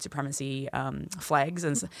these white supremacy flags,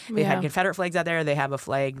 and they had Confederate flags out there. They have a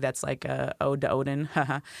flag that's like a ode to Odin.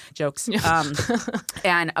 Jokes.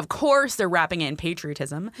 And of course, they're wrapping it in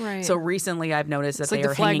patriotism. Right. So recently, I've noticed that they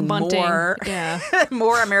are hanging more,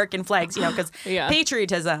 more American flags, you know, because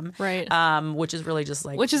patriotism. Right. Which is really just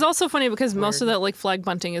like. Which is also funny because most of that like flag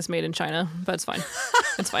bunting is made in China, but it's fine.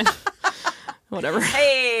 It's fine. Whatever.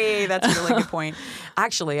 Hey, that's a really good point.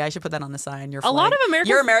 Actually, I should put that on the sign. Your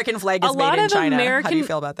American flag is made in China. How do you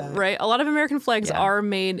feel about that? Right. A lot of American flags are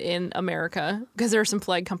made in America because there are some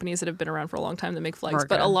flag companies that have been around for a long time that make flags.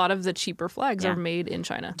 But a lot of the cheaper flags are made in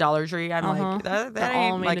China. Dollar Tree, I'm like, that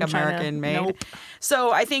ain't like American made. Nope.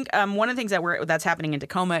 So I think one of the things that's happening in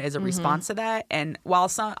Tacoma is a response to that. And while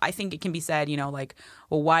I think it can be said, you know, like,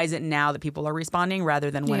 well, why is it now that people are responding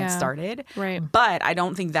rather than when it started? Right. But I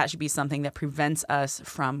don't think that should be something that prevents us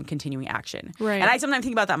from continuing action. Right. And I sometimes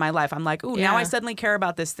think about that in my life. I'm like, ooh, now I suddenly care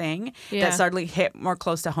about this thing that suddenly hit more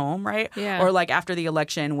close to home, right? Yeah. Or like after the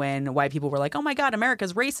election when white people were like, oh my God,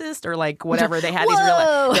 America's racist, or like whatever. They had these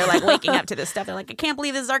they're like waking up to this stuff. They're like, I can't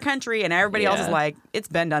believe this is our country. And everybody else is like, it's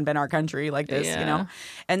been our country like this, you know?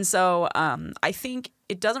 And so I think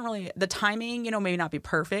it doesn't really, the timing, you know, may not be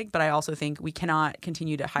perfect, but I also think we cannot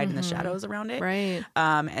continue to hide in the shadows around it. Right.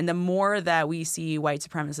 And the more that we see white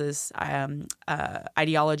supremacist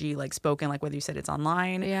ideology like spoken, like whether you said it's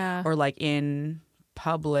online or like in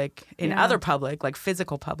public, other public, like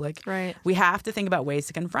physical public, right, we have to think about ways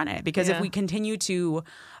to confront it. Because if we continue to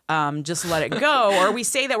just let it go, or we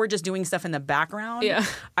say that we're just doing stuff in the background,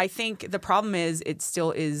 I think the problem is it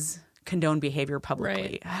still is condoned behavior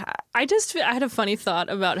publicly. Right. I had a funny thought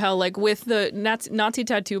about how like with the Nazi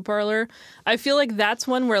tattoo parlor, I feel like that's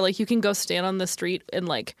one where like you can go stand on the street and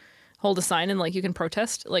like hold a sign and like you can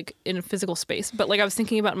protest like in a physical space. But like I was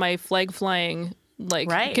thinking about my flag flying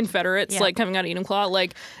like Confederates like coming out of Enumclaw,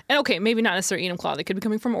 like, and okay, maybe not necessarily Enumclaw. They could be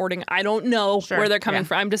coming from Orting. I don't know where they're coming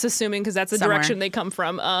from. I'm just assuming because that's the direction they come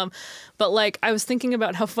from. But like I was thinking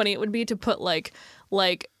about how funny it would be to put like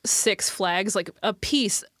 6 flags, like a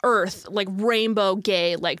peace, earth, like rainbow,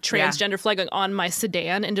 gay, like transgender flag like, on my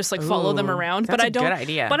sedan and just like follow them around. That's a good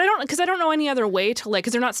idea. But I don't, because I don't know any other way to like,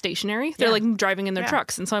 because they're not stationary. They're like driving in their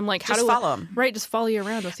trucks. And so I'm like, how do I follow them? Right, just follow you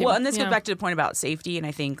around with you. Well, and this goes back to the point about safety. And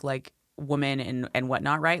I think like women and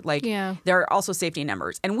whatnot, right? Like there are also safety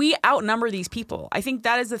numbers. And we outnumber these people. I think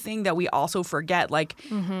that is the thing that we also forget. Like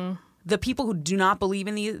the people who do not believe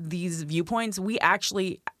in these viewpoints, we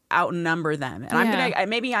actually outnumber them. And I'm gonna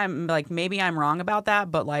maybe I'm wrong about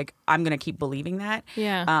that, but like I'm gonna keep believing that.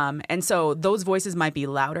 Yeah. And so those voices might be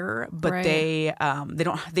louder, but they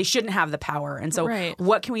shouldn't have the power. And so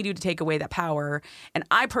what can we do to take away that power? And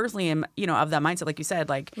I personally am, you know, of that mindset, like you said,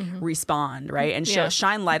 like respond, right? And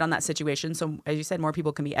shine light on that situation. So as you said, more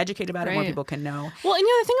people can be educated about it, more people can know. Well, and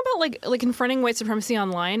the thing about like confronting white supremacy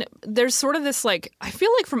online, there's sort of this like, I feel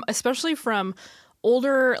like especially from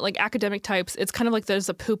older like academic types, it's kind of like there's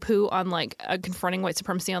a poo-poo on like confronting white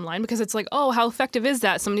supremacy online because it's like, oh, how effective is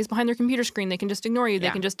that? Somebody's behind their computer screen. They can just ignore you.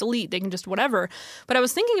 They can just delete. They can just whatever. But I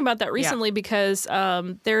was thinking about that recently because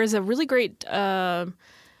there is a really great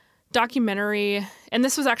documentary, and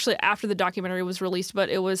this was actually after the documentary was released, but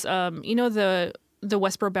it was, the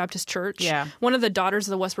Westboro Baptist Church. Yeah. One of the daughters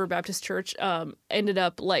of the Westboro Baptist Church ended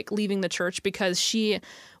up like leaving the church because she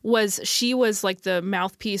was like the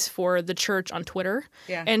mouthpiece for the church on Twitter.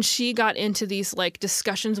 Yeah. And she got into these like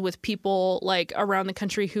discussions with people like around the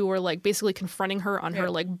country who were like basically confronting her on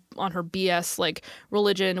her like on her BS like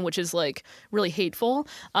religion, which is like really hateful.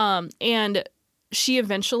 And she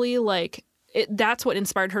eventually like that's what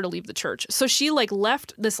inspired her to leave the church. So she like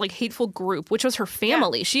left this like hateful group, which was her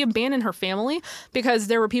family. Yeah. She abandoned her family because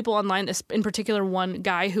there were people online, in particular one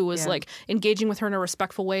guy who was like engaging with her in a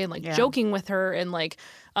respectful way and like joking with her and like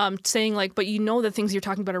saying like, but you know the things you're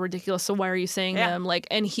talking about are ridiculous, so why are you saying them? Like,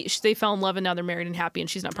 and they fell in love and now they're married and happy and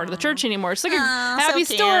she's not part of the church anymore. It's like a happy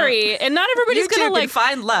story, and not everybody's gonna like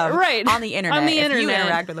find love on the internet. If you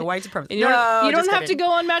interact with a white supremacist. You don't have to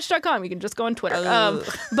go on Match.com. You can just go on Twitter.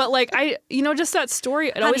 But like just that story.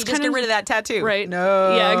 It always just get rid of that tattoo. Right.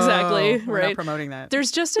 No. Yeah. Exactly. We're not promoting that.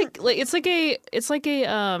 There's just it's like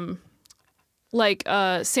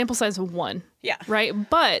a sample size of one. Yeah. Right.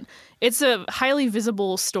 But it's a highly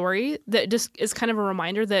visible story that just is kind of a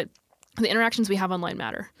reminder that the interactions we have online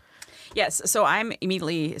matter. Yes. So I'm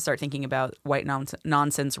immediately start thinking about White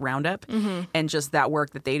Nonsense Roundup and just that work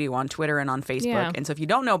that they do on Twitter and on Facebook. Yeah. And so if you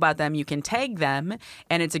don't know about them, you can tag them.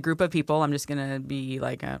 And it's a group of people. I'm just going to be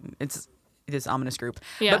like, it's this ominous group.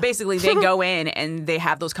 Yeah. But basically they go in and they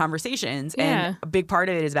have those conversations. And a big part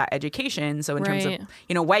of it is about education. So in terms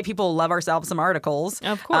of, white people love ourselves some articles.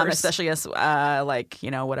 Of course. Especially us,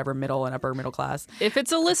 whatever middle and upper middle class. If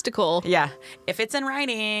it's a listicle. Yeah. If it's in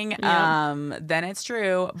writing, then it's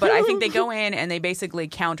true. But I think they go in and they basically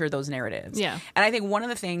counter those narratives. Yeah. And I think one of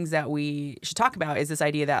the things that we should talk about is this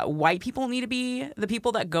idea that white people need to be the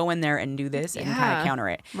people that go in there and do this and kind of counter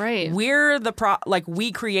it. Right. We're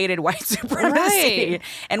we created white supremacy. Right.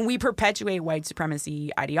 And we perpetuate white supremacy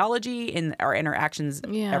ideology in our interactions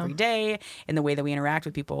every day, in the way that we interact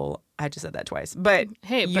with people. I just said that twice, but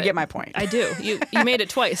hey, you get my point. I do. You made it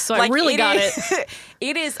twice, so I really got it.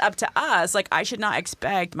 It is up to us. Like, I should not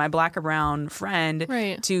expect my black or brown friend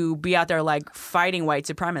to be out there like fighting white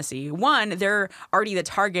supremacy. One, they're already the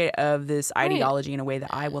target of this ideology in a way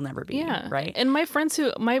that I will never be. Yeah. Right. And my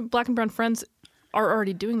black and brown friends are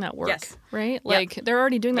already doing that work, right? Like they're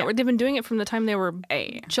already doing that work. They've been doing it from the time they were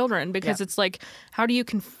children because it's like, how do you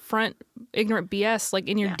confront ignorant BS like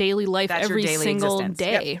in your daily life every single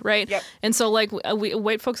day, right? Yep. And so like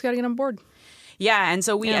white folks got to get on board. Yeah, and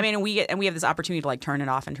so we have this opportunity to like turn it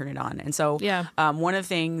off and turn it on. And so one of the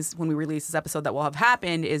things when we release this episode that will have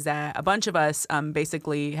happened is that a bunch of us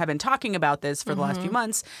basically have been talking about this for the last few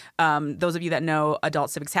months. Those of you that know Adult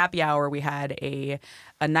Civics Happy Hour, we had a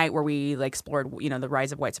night where we like explored, the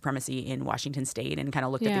rise of white supremacy in Washington State and kind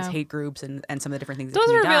of looked at these hate groups and some of the different things that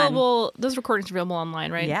can be done. Those recordings are available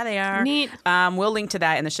online, right? Yeah, they are. Neat. We'll link to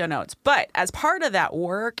that in the show notes. But as part of that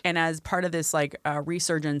work and as part of this like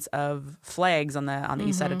resurgence of flags on the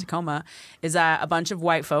east side of Tacoma, is that a bunch of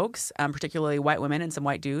white folks, particularly white women and some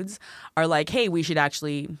white dudes, are like, hey, we should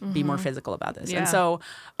actually be more physical about this. Yeah. And so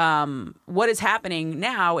what is happening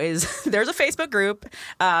now is there's a Facebook group.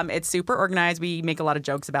 It's super organized. We make a lot of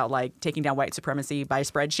jokes about like taking down white supremacy by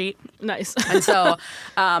spreadsheet. Nice. And so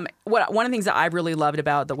one of the things that I've really loved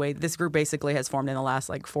about the way this group basically has formed in the last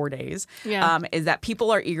like 4 days is that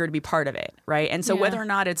people are eager to be part of it, right? And so whether or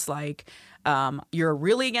not it's like you're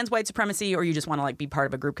really against white supremacy or you just want to like be part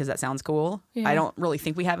of a group because that sounds cool. Yeah. I don't really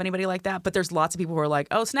think we have anybody like that, but there's lots of people who are like,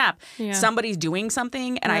 oh snap, somebody's doing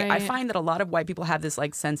something. And I find that a lot of white people have this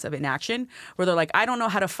like sense of inaction where they're like, I don't know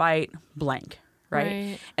how to fight blank.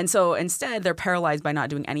 Right. And so instead they're paralyzed by not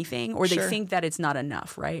doing anything or they think that it's not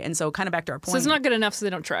enough. Right. And so kind of back to our point. So it's not good enough so they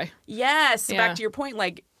don't try. Yes. Yeah. Back to your point,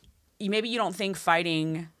 like maybe you don't think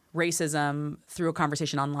fighting racism through a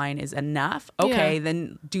conversation online is enough. Okay,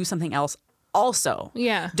 then do something else also.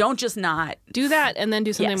 Yeah. Don't just not do that and then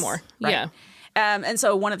do something more. Right? Yeah. And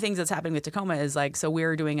so one of the things that's happening with Tacoma is like, so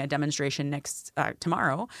we're doing a demonstration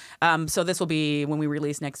tomorrow. So this will be when we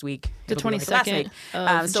release next week. The 22nd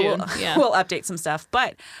of so June. We'll update some stuff.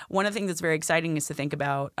 But one of the things that's very exciting is to think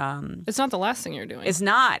about. It's not the last thing you're doing. It's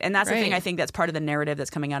not. And that's the thing I think that's part of the narrative that's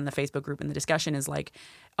coming out in the Facebook group and the discussion is like,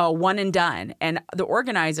 one and done. And the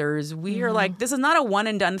organizers, we are like, this is not a one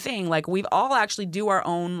and done thing. Like we've all actually do our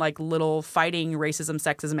own like little fighting racism,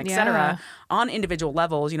 sexism, et cetera on individual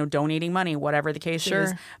levels, donating money, whatever whatever the case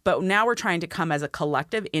is. But now we're trying to come as a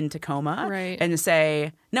collective in Tacoma and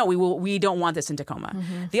say, no, we don't want this in Tacoma.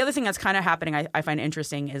 The other thing that's kind of happening I find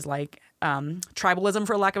interesting is like tribalism,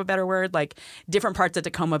 for lack of a better word, like different parts of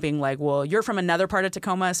Tacoma being like, well, you're from another part of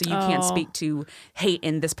Tacoma, so you can't speak to hate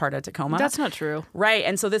in this part of Tacoma. That's not true. Right.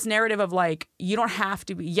 And so this narrative of like, you don't have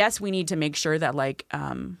to be, yes, we need to make sure that like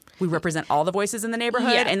we represent all the voices in the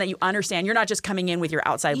neighborhood and that you understand you're not just coming in with your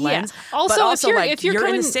outside lens. Also, but also if you're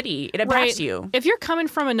in the city, it impacts you. If you're coming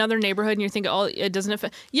from another neighborhood and you're thinking, oh, it doesn't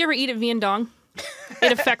affect, you ever eat at Viandong?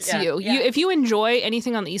 It affects you. If you enjoy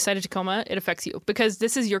anything on the east side of Tacoma, it affects you because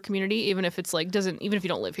this is your community, even if it's like even if you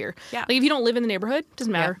don't live here. Like if you don't live in the neighborhood, it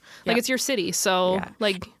doesn't matter. Like it's your city. So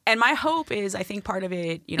like, and my hope is, I think part of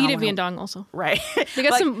it, eat at Viandong also. Right. They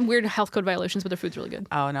got some weird health code violations, but their food's really good.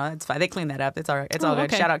 Oh no, that's fine. They clean that up. It's all right. It's all good.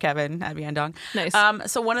 Shout out Kevin at Viandong. Nice.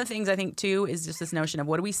 So one of the things I think too is just this notion of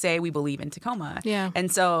what do we say we believe in Tacoma? Yeah. And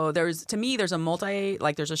so there's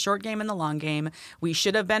a short game and the long game. We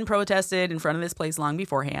should have been protested in front of this place long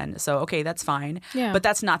beforehand. So okay, that's fine. Yeah. But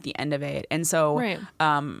that's not the end of it. And so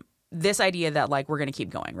this idea that like we're going to keep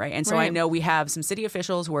going, right? And so I know we have some city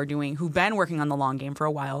officials who've been working on the long game for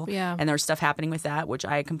a while, and there's stuff happening with that, which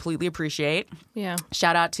I completely appreciate. Yeah.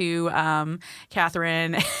 Shout out to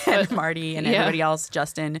Catherine and Marty and everybody else,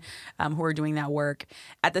 Justin, who are doing that work.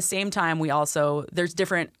 At the same time,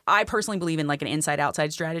 I personally believe in like an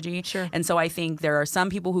inside-outside strategy. Sure. And so I think there are some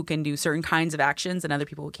people who can do certain kinds of actions and other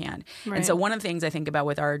people who can't. Right. And so one of the things I think about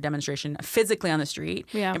with our demonstration physically on the street,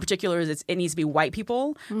 in particular, is it needs to be white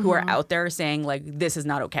people who are out there saying like, this is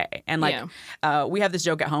not okay. And like we have this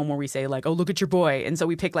joke at home where we say like, oh, look at your boy. And so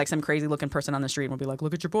we pick like some crazy looking person on the street and we'll be like,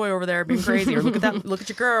 look at your boy over there being crazy, or look at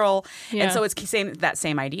your girl. And so it's that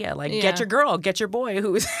same idea, like get your girl, get your boy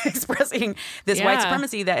who's expressing this white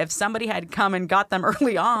supremacy, that if somebody had come and got them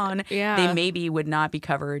early on, they maybe would not be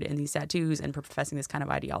covered in these tattoos and professing this kind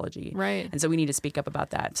of ideology. Right. And so we need to speak up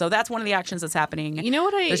about that. So that's one of the actions that's happening. You know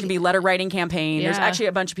what? There's gonna be letter writing campaign. There's actually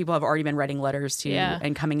a bunch of people have already been writing letters to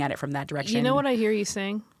and coming at it from that direction. You know what I hear you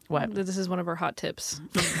saying? What? That this is one of our hot tips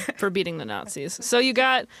for beating the Nazis. So you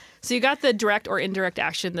got the direct or indirect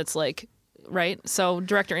action that's like, right? So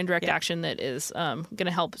direct or indirect action that is going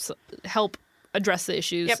to help address the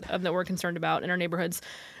issues that we're concerned about in our neighborhoods.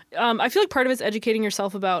 I feel like part of it's educating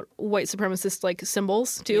yourself about white supremacist like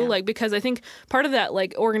symbols too, like because I think part of that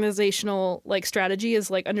like organizational like strategy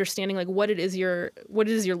is like understanding like what it is you're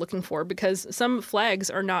looking for, because some flags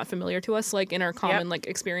are not familiar to us like in our common like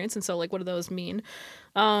experience, and so like what do those mean?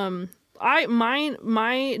 My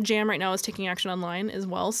jam right now is taking action online as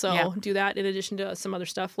well, so do that in addition to some other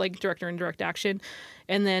stuff like direct or indirect action,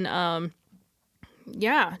 and then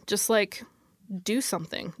just like do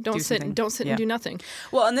something. Don't sit and do nothing.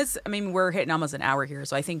 Well, and this, I mean, we're hitting almost an hour here,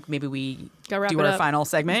 so I think maybe we do our final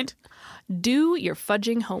segment. Do your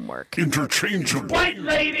fudging homework. Interchangeable. White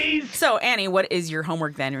ladies! So, Annie, what is your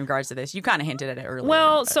homework then in regards to this? You kind of hinted at it earlier.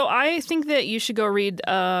 Well, so I think that you should go read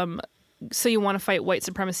So You Want to Fight White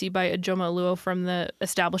Supremacy by Ijoma Oluo from The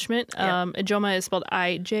Establishment. Ijoma is spelled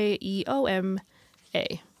Ijeoma.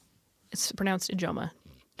 It's pronounced Ijoma.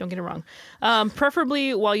 Don't get it wrong.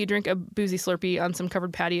 Preferably while you drink a boozy Slurpee on some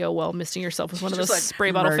covered patio while misting yourself with one of those like spray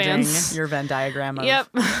bottle fans. Your Venn diagram of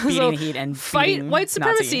beating the heat and fight white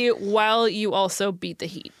supremacy while you also beat the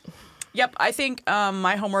heat. Yep. I think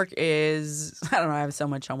my homework is, I don't know, I have so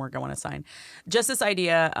much homework I want to assign. Just this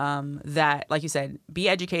idea that, like you said, be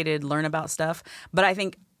educated, learn about stuff. But I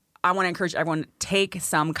think I want to encourage everyone to take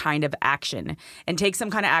some kind of action, and take some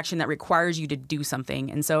kind of action that requires you to do something.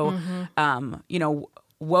 And so,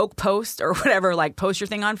 woke post or whatever, like post your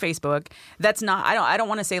thing on Facebook. That's not, I don't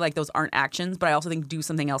want to say like those aren't actions, but I also think do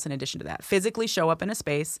something else in addition to that. Physically show up in a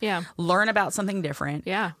space. Yeah. Learn about something different.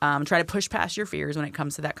 Yeah. Try to push past your fears when it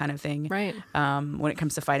comes to that kind of thing. Right. When it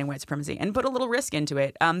comes to fighting white supremacy, and put a little risk into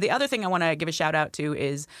it. The other thing I want to give a shout out to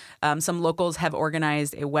is some locals have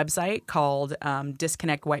organized a website called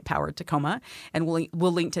Disconnect White Power Tacoma, and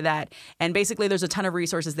we'll link to that. And basically there's a ton of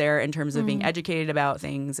resources there in terms of being educated about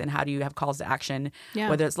things and how do you have calls to action.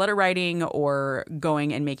 Yeah. Whether it's letter writing or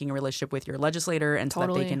going and making a relationship with your legislator, and so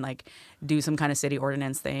that they can like do some kind of city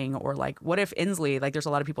ordinance thing, or like what if Inslee, like there's a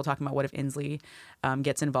lot of people talking about what if Inslee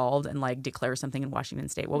gets involved and like declares something in Washington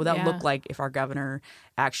State. What would that look like if our governor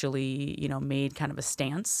actually, made kind of a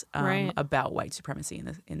stance about white supremacy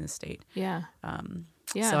in this state? Yeah.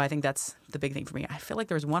 So I think that's the big thing for me. I feel like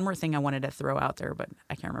there was one more thing I wanted to throw out there, but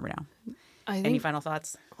I can't remember now. Any final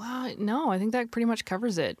thoughts? Well, no, I think that pretty much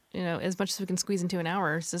covers it. As much as we can squeeze into an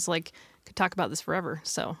hour. It's just like, could talk about this forever.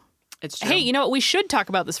 So it's true. Hey, you know what? We should talk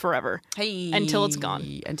about this forever. Hey. Until it's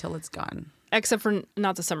gone. Until it's gone. Except for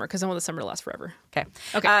not the summer, because I want the summer to last forever. Okay.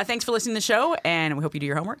 Okay. Thanks for listening to the show, and we hope you do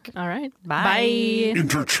your homework. All right. Bye.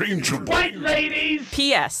 Interchangeable. White ladies!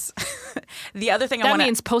 P.S. The other thing I That want to...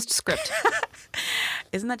 means postscript.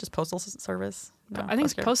 Isn't that just postal service? No, I think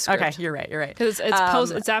it's postscript. Okay, you're right. Because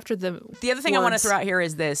it's after the The other thing I want to words. throw out here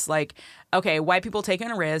is this, like, okay, white people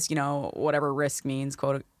taking a risk, whatever risk means,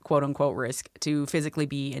 quote unquote risk, to physically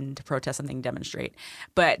be and to protest something, demonstrate.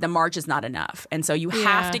 But the march is not enough. And so you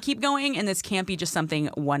have to keep going, and this can't be just something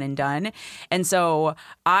one and done. And so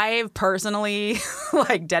I've personally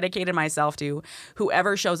dedicated myself to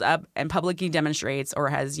whoever shows up and publicly demonstrates or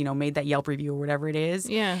has, made that Yelp review or whatever it is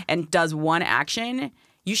and does one action.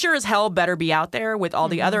 You sure as hell better be out there with all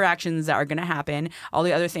the other actions that are going to happen, all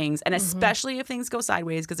the other things, and especially if things go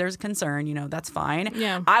sideways, because there's a concern, that's fine.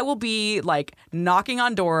 Yeah. I will be knocking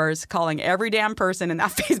on doors, calling every damn person in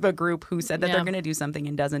that Facebook group who said that they're going to do something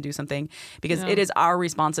and doesn't do something, because it is our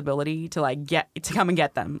responsibility to come and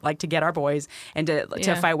get them, to get our boys and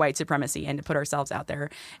to fight white supremacy and to put ourselves out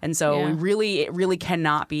there. And so it really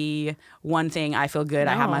cannot be one thing. I feel good.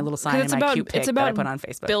 I have my little sign and my cute pic that I put on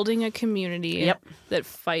Facebook. Building a community that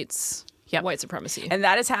fights Yep. white supremacy. And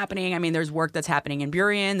that is happening. I mean, there's work that's happening in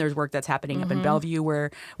Burien. There's work that's happening up in Bellevue where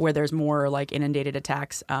there's more inundated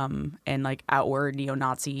attacks and outward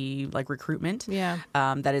neo-Nazi recruitment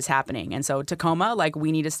that is happening. And so Tacoma,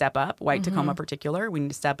 we need to step up. White Tacoma in particular, we need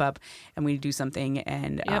to step up and we need to do something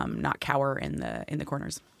and not cower in the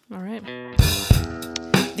corners. All right.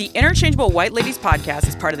 The Interchangeable White Ladies podcast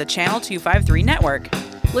is part of the Channel 253 network.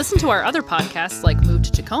 Listen to our other podcasts like Move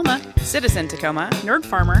to Tacoma, Citizen Tacoma, Nerd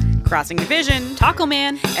Farmer, Crossing Division, Taco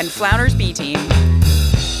Man, and Flounders B-Team.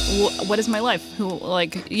 What is my life? Who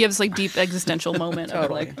you have this deep existential moment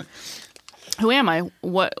Totally. of who am I?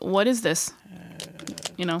 What is this?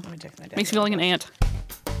 Makes me feel like an ant.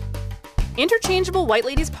 Interchangeable White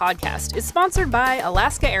Ladies podcast is sponsored by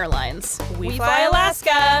Alaska Airlines. We fly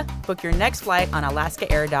Alaska. Book your next flight on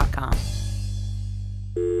alaskaair.com.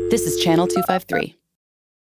 This is Channel 253.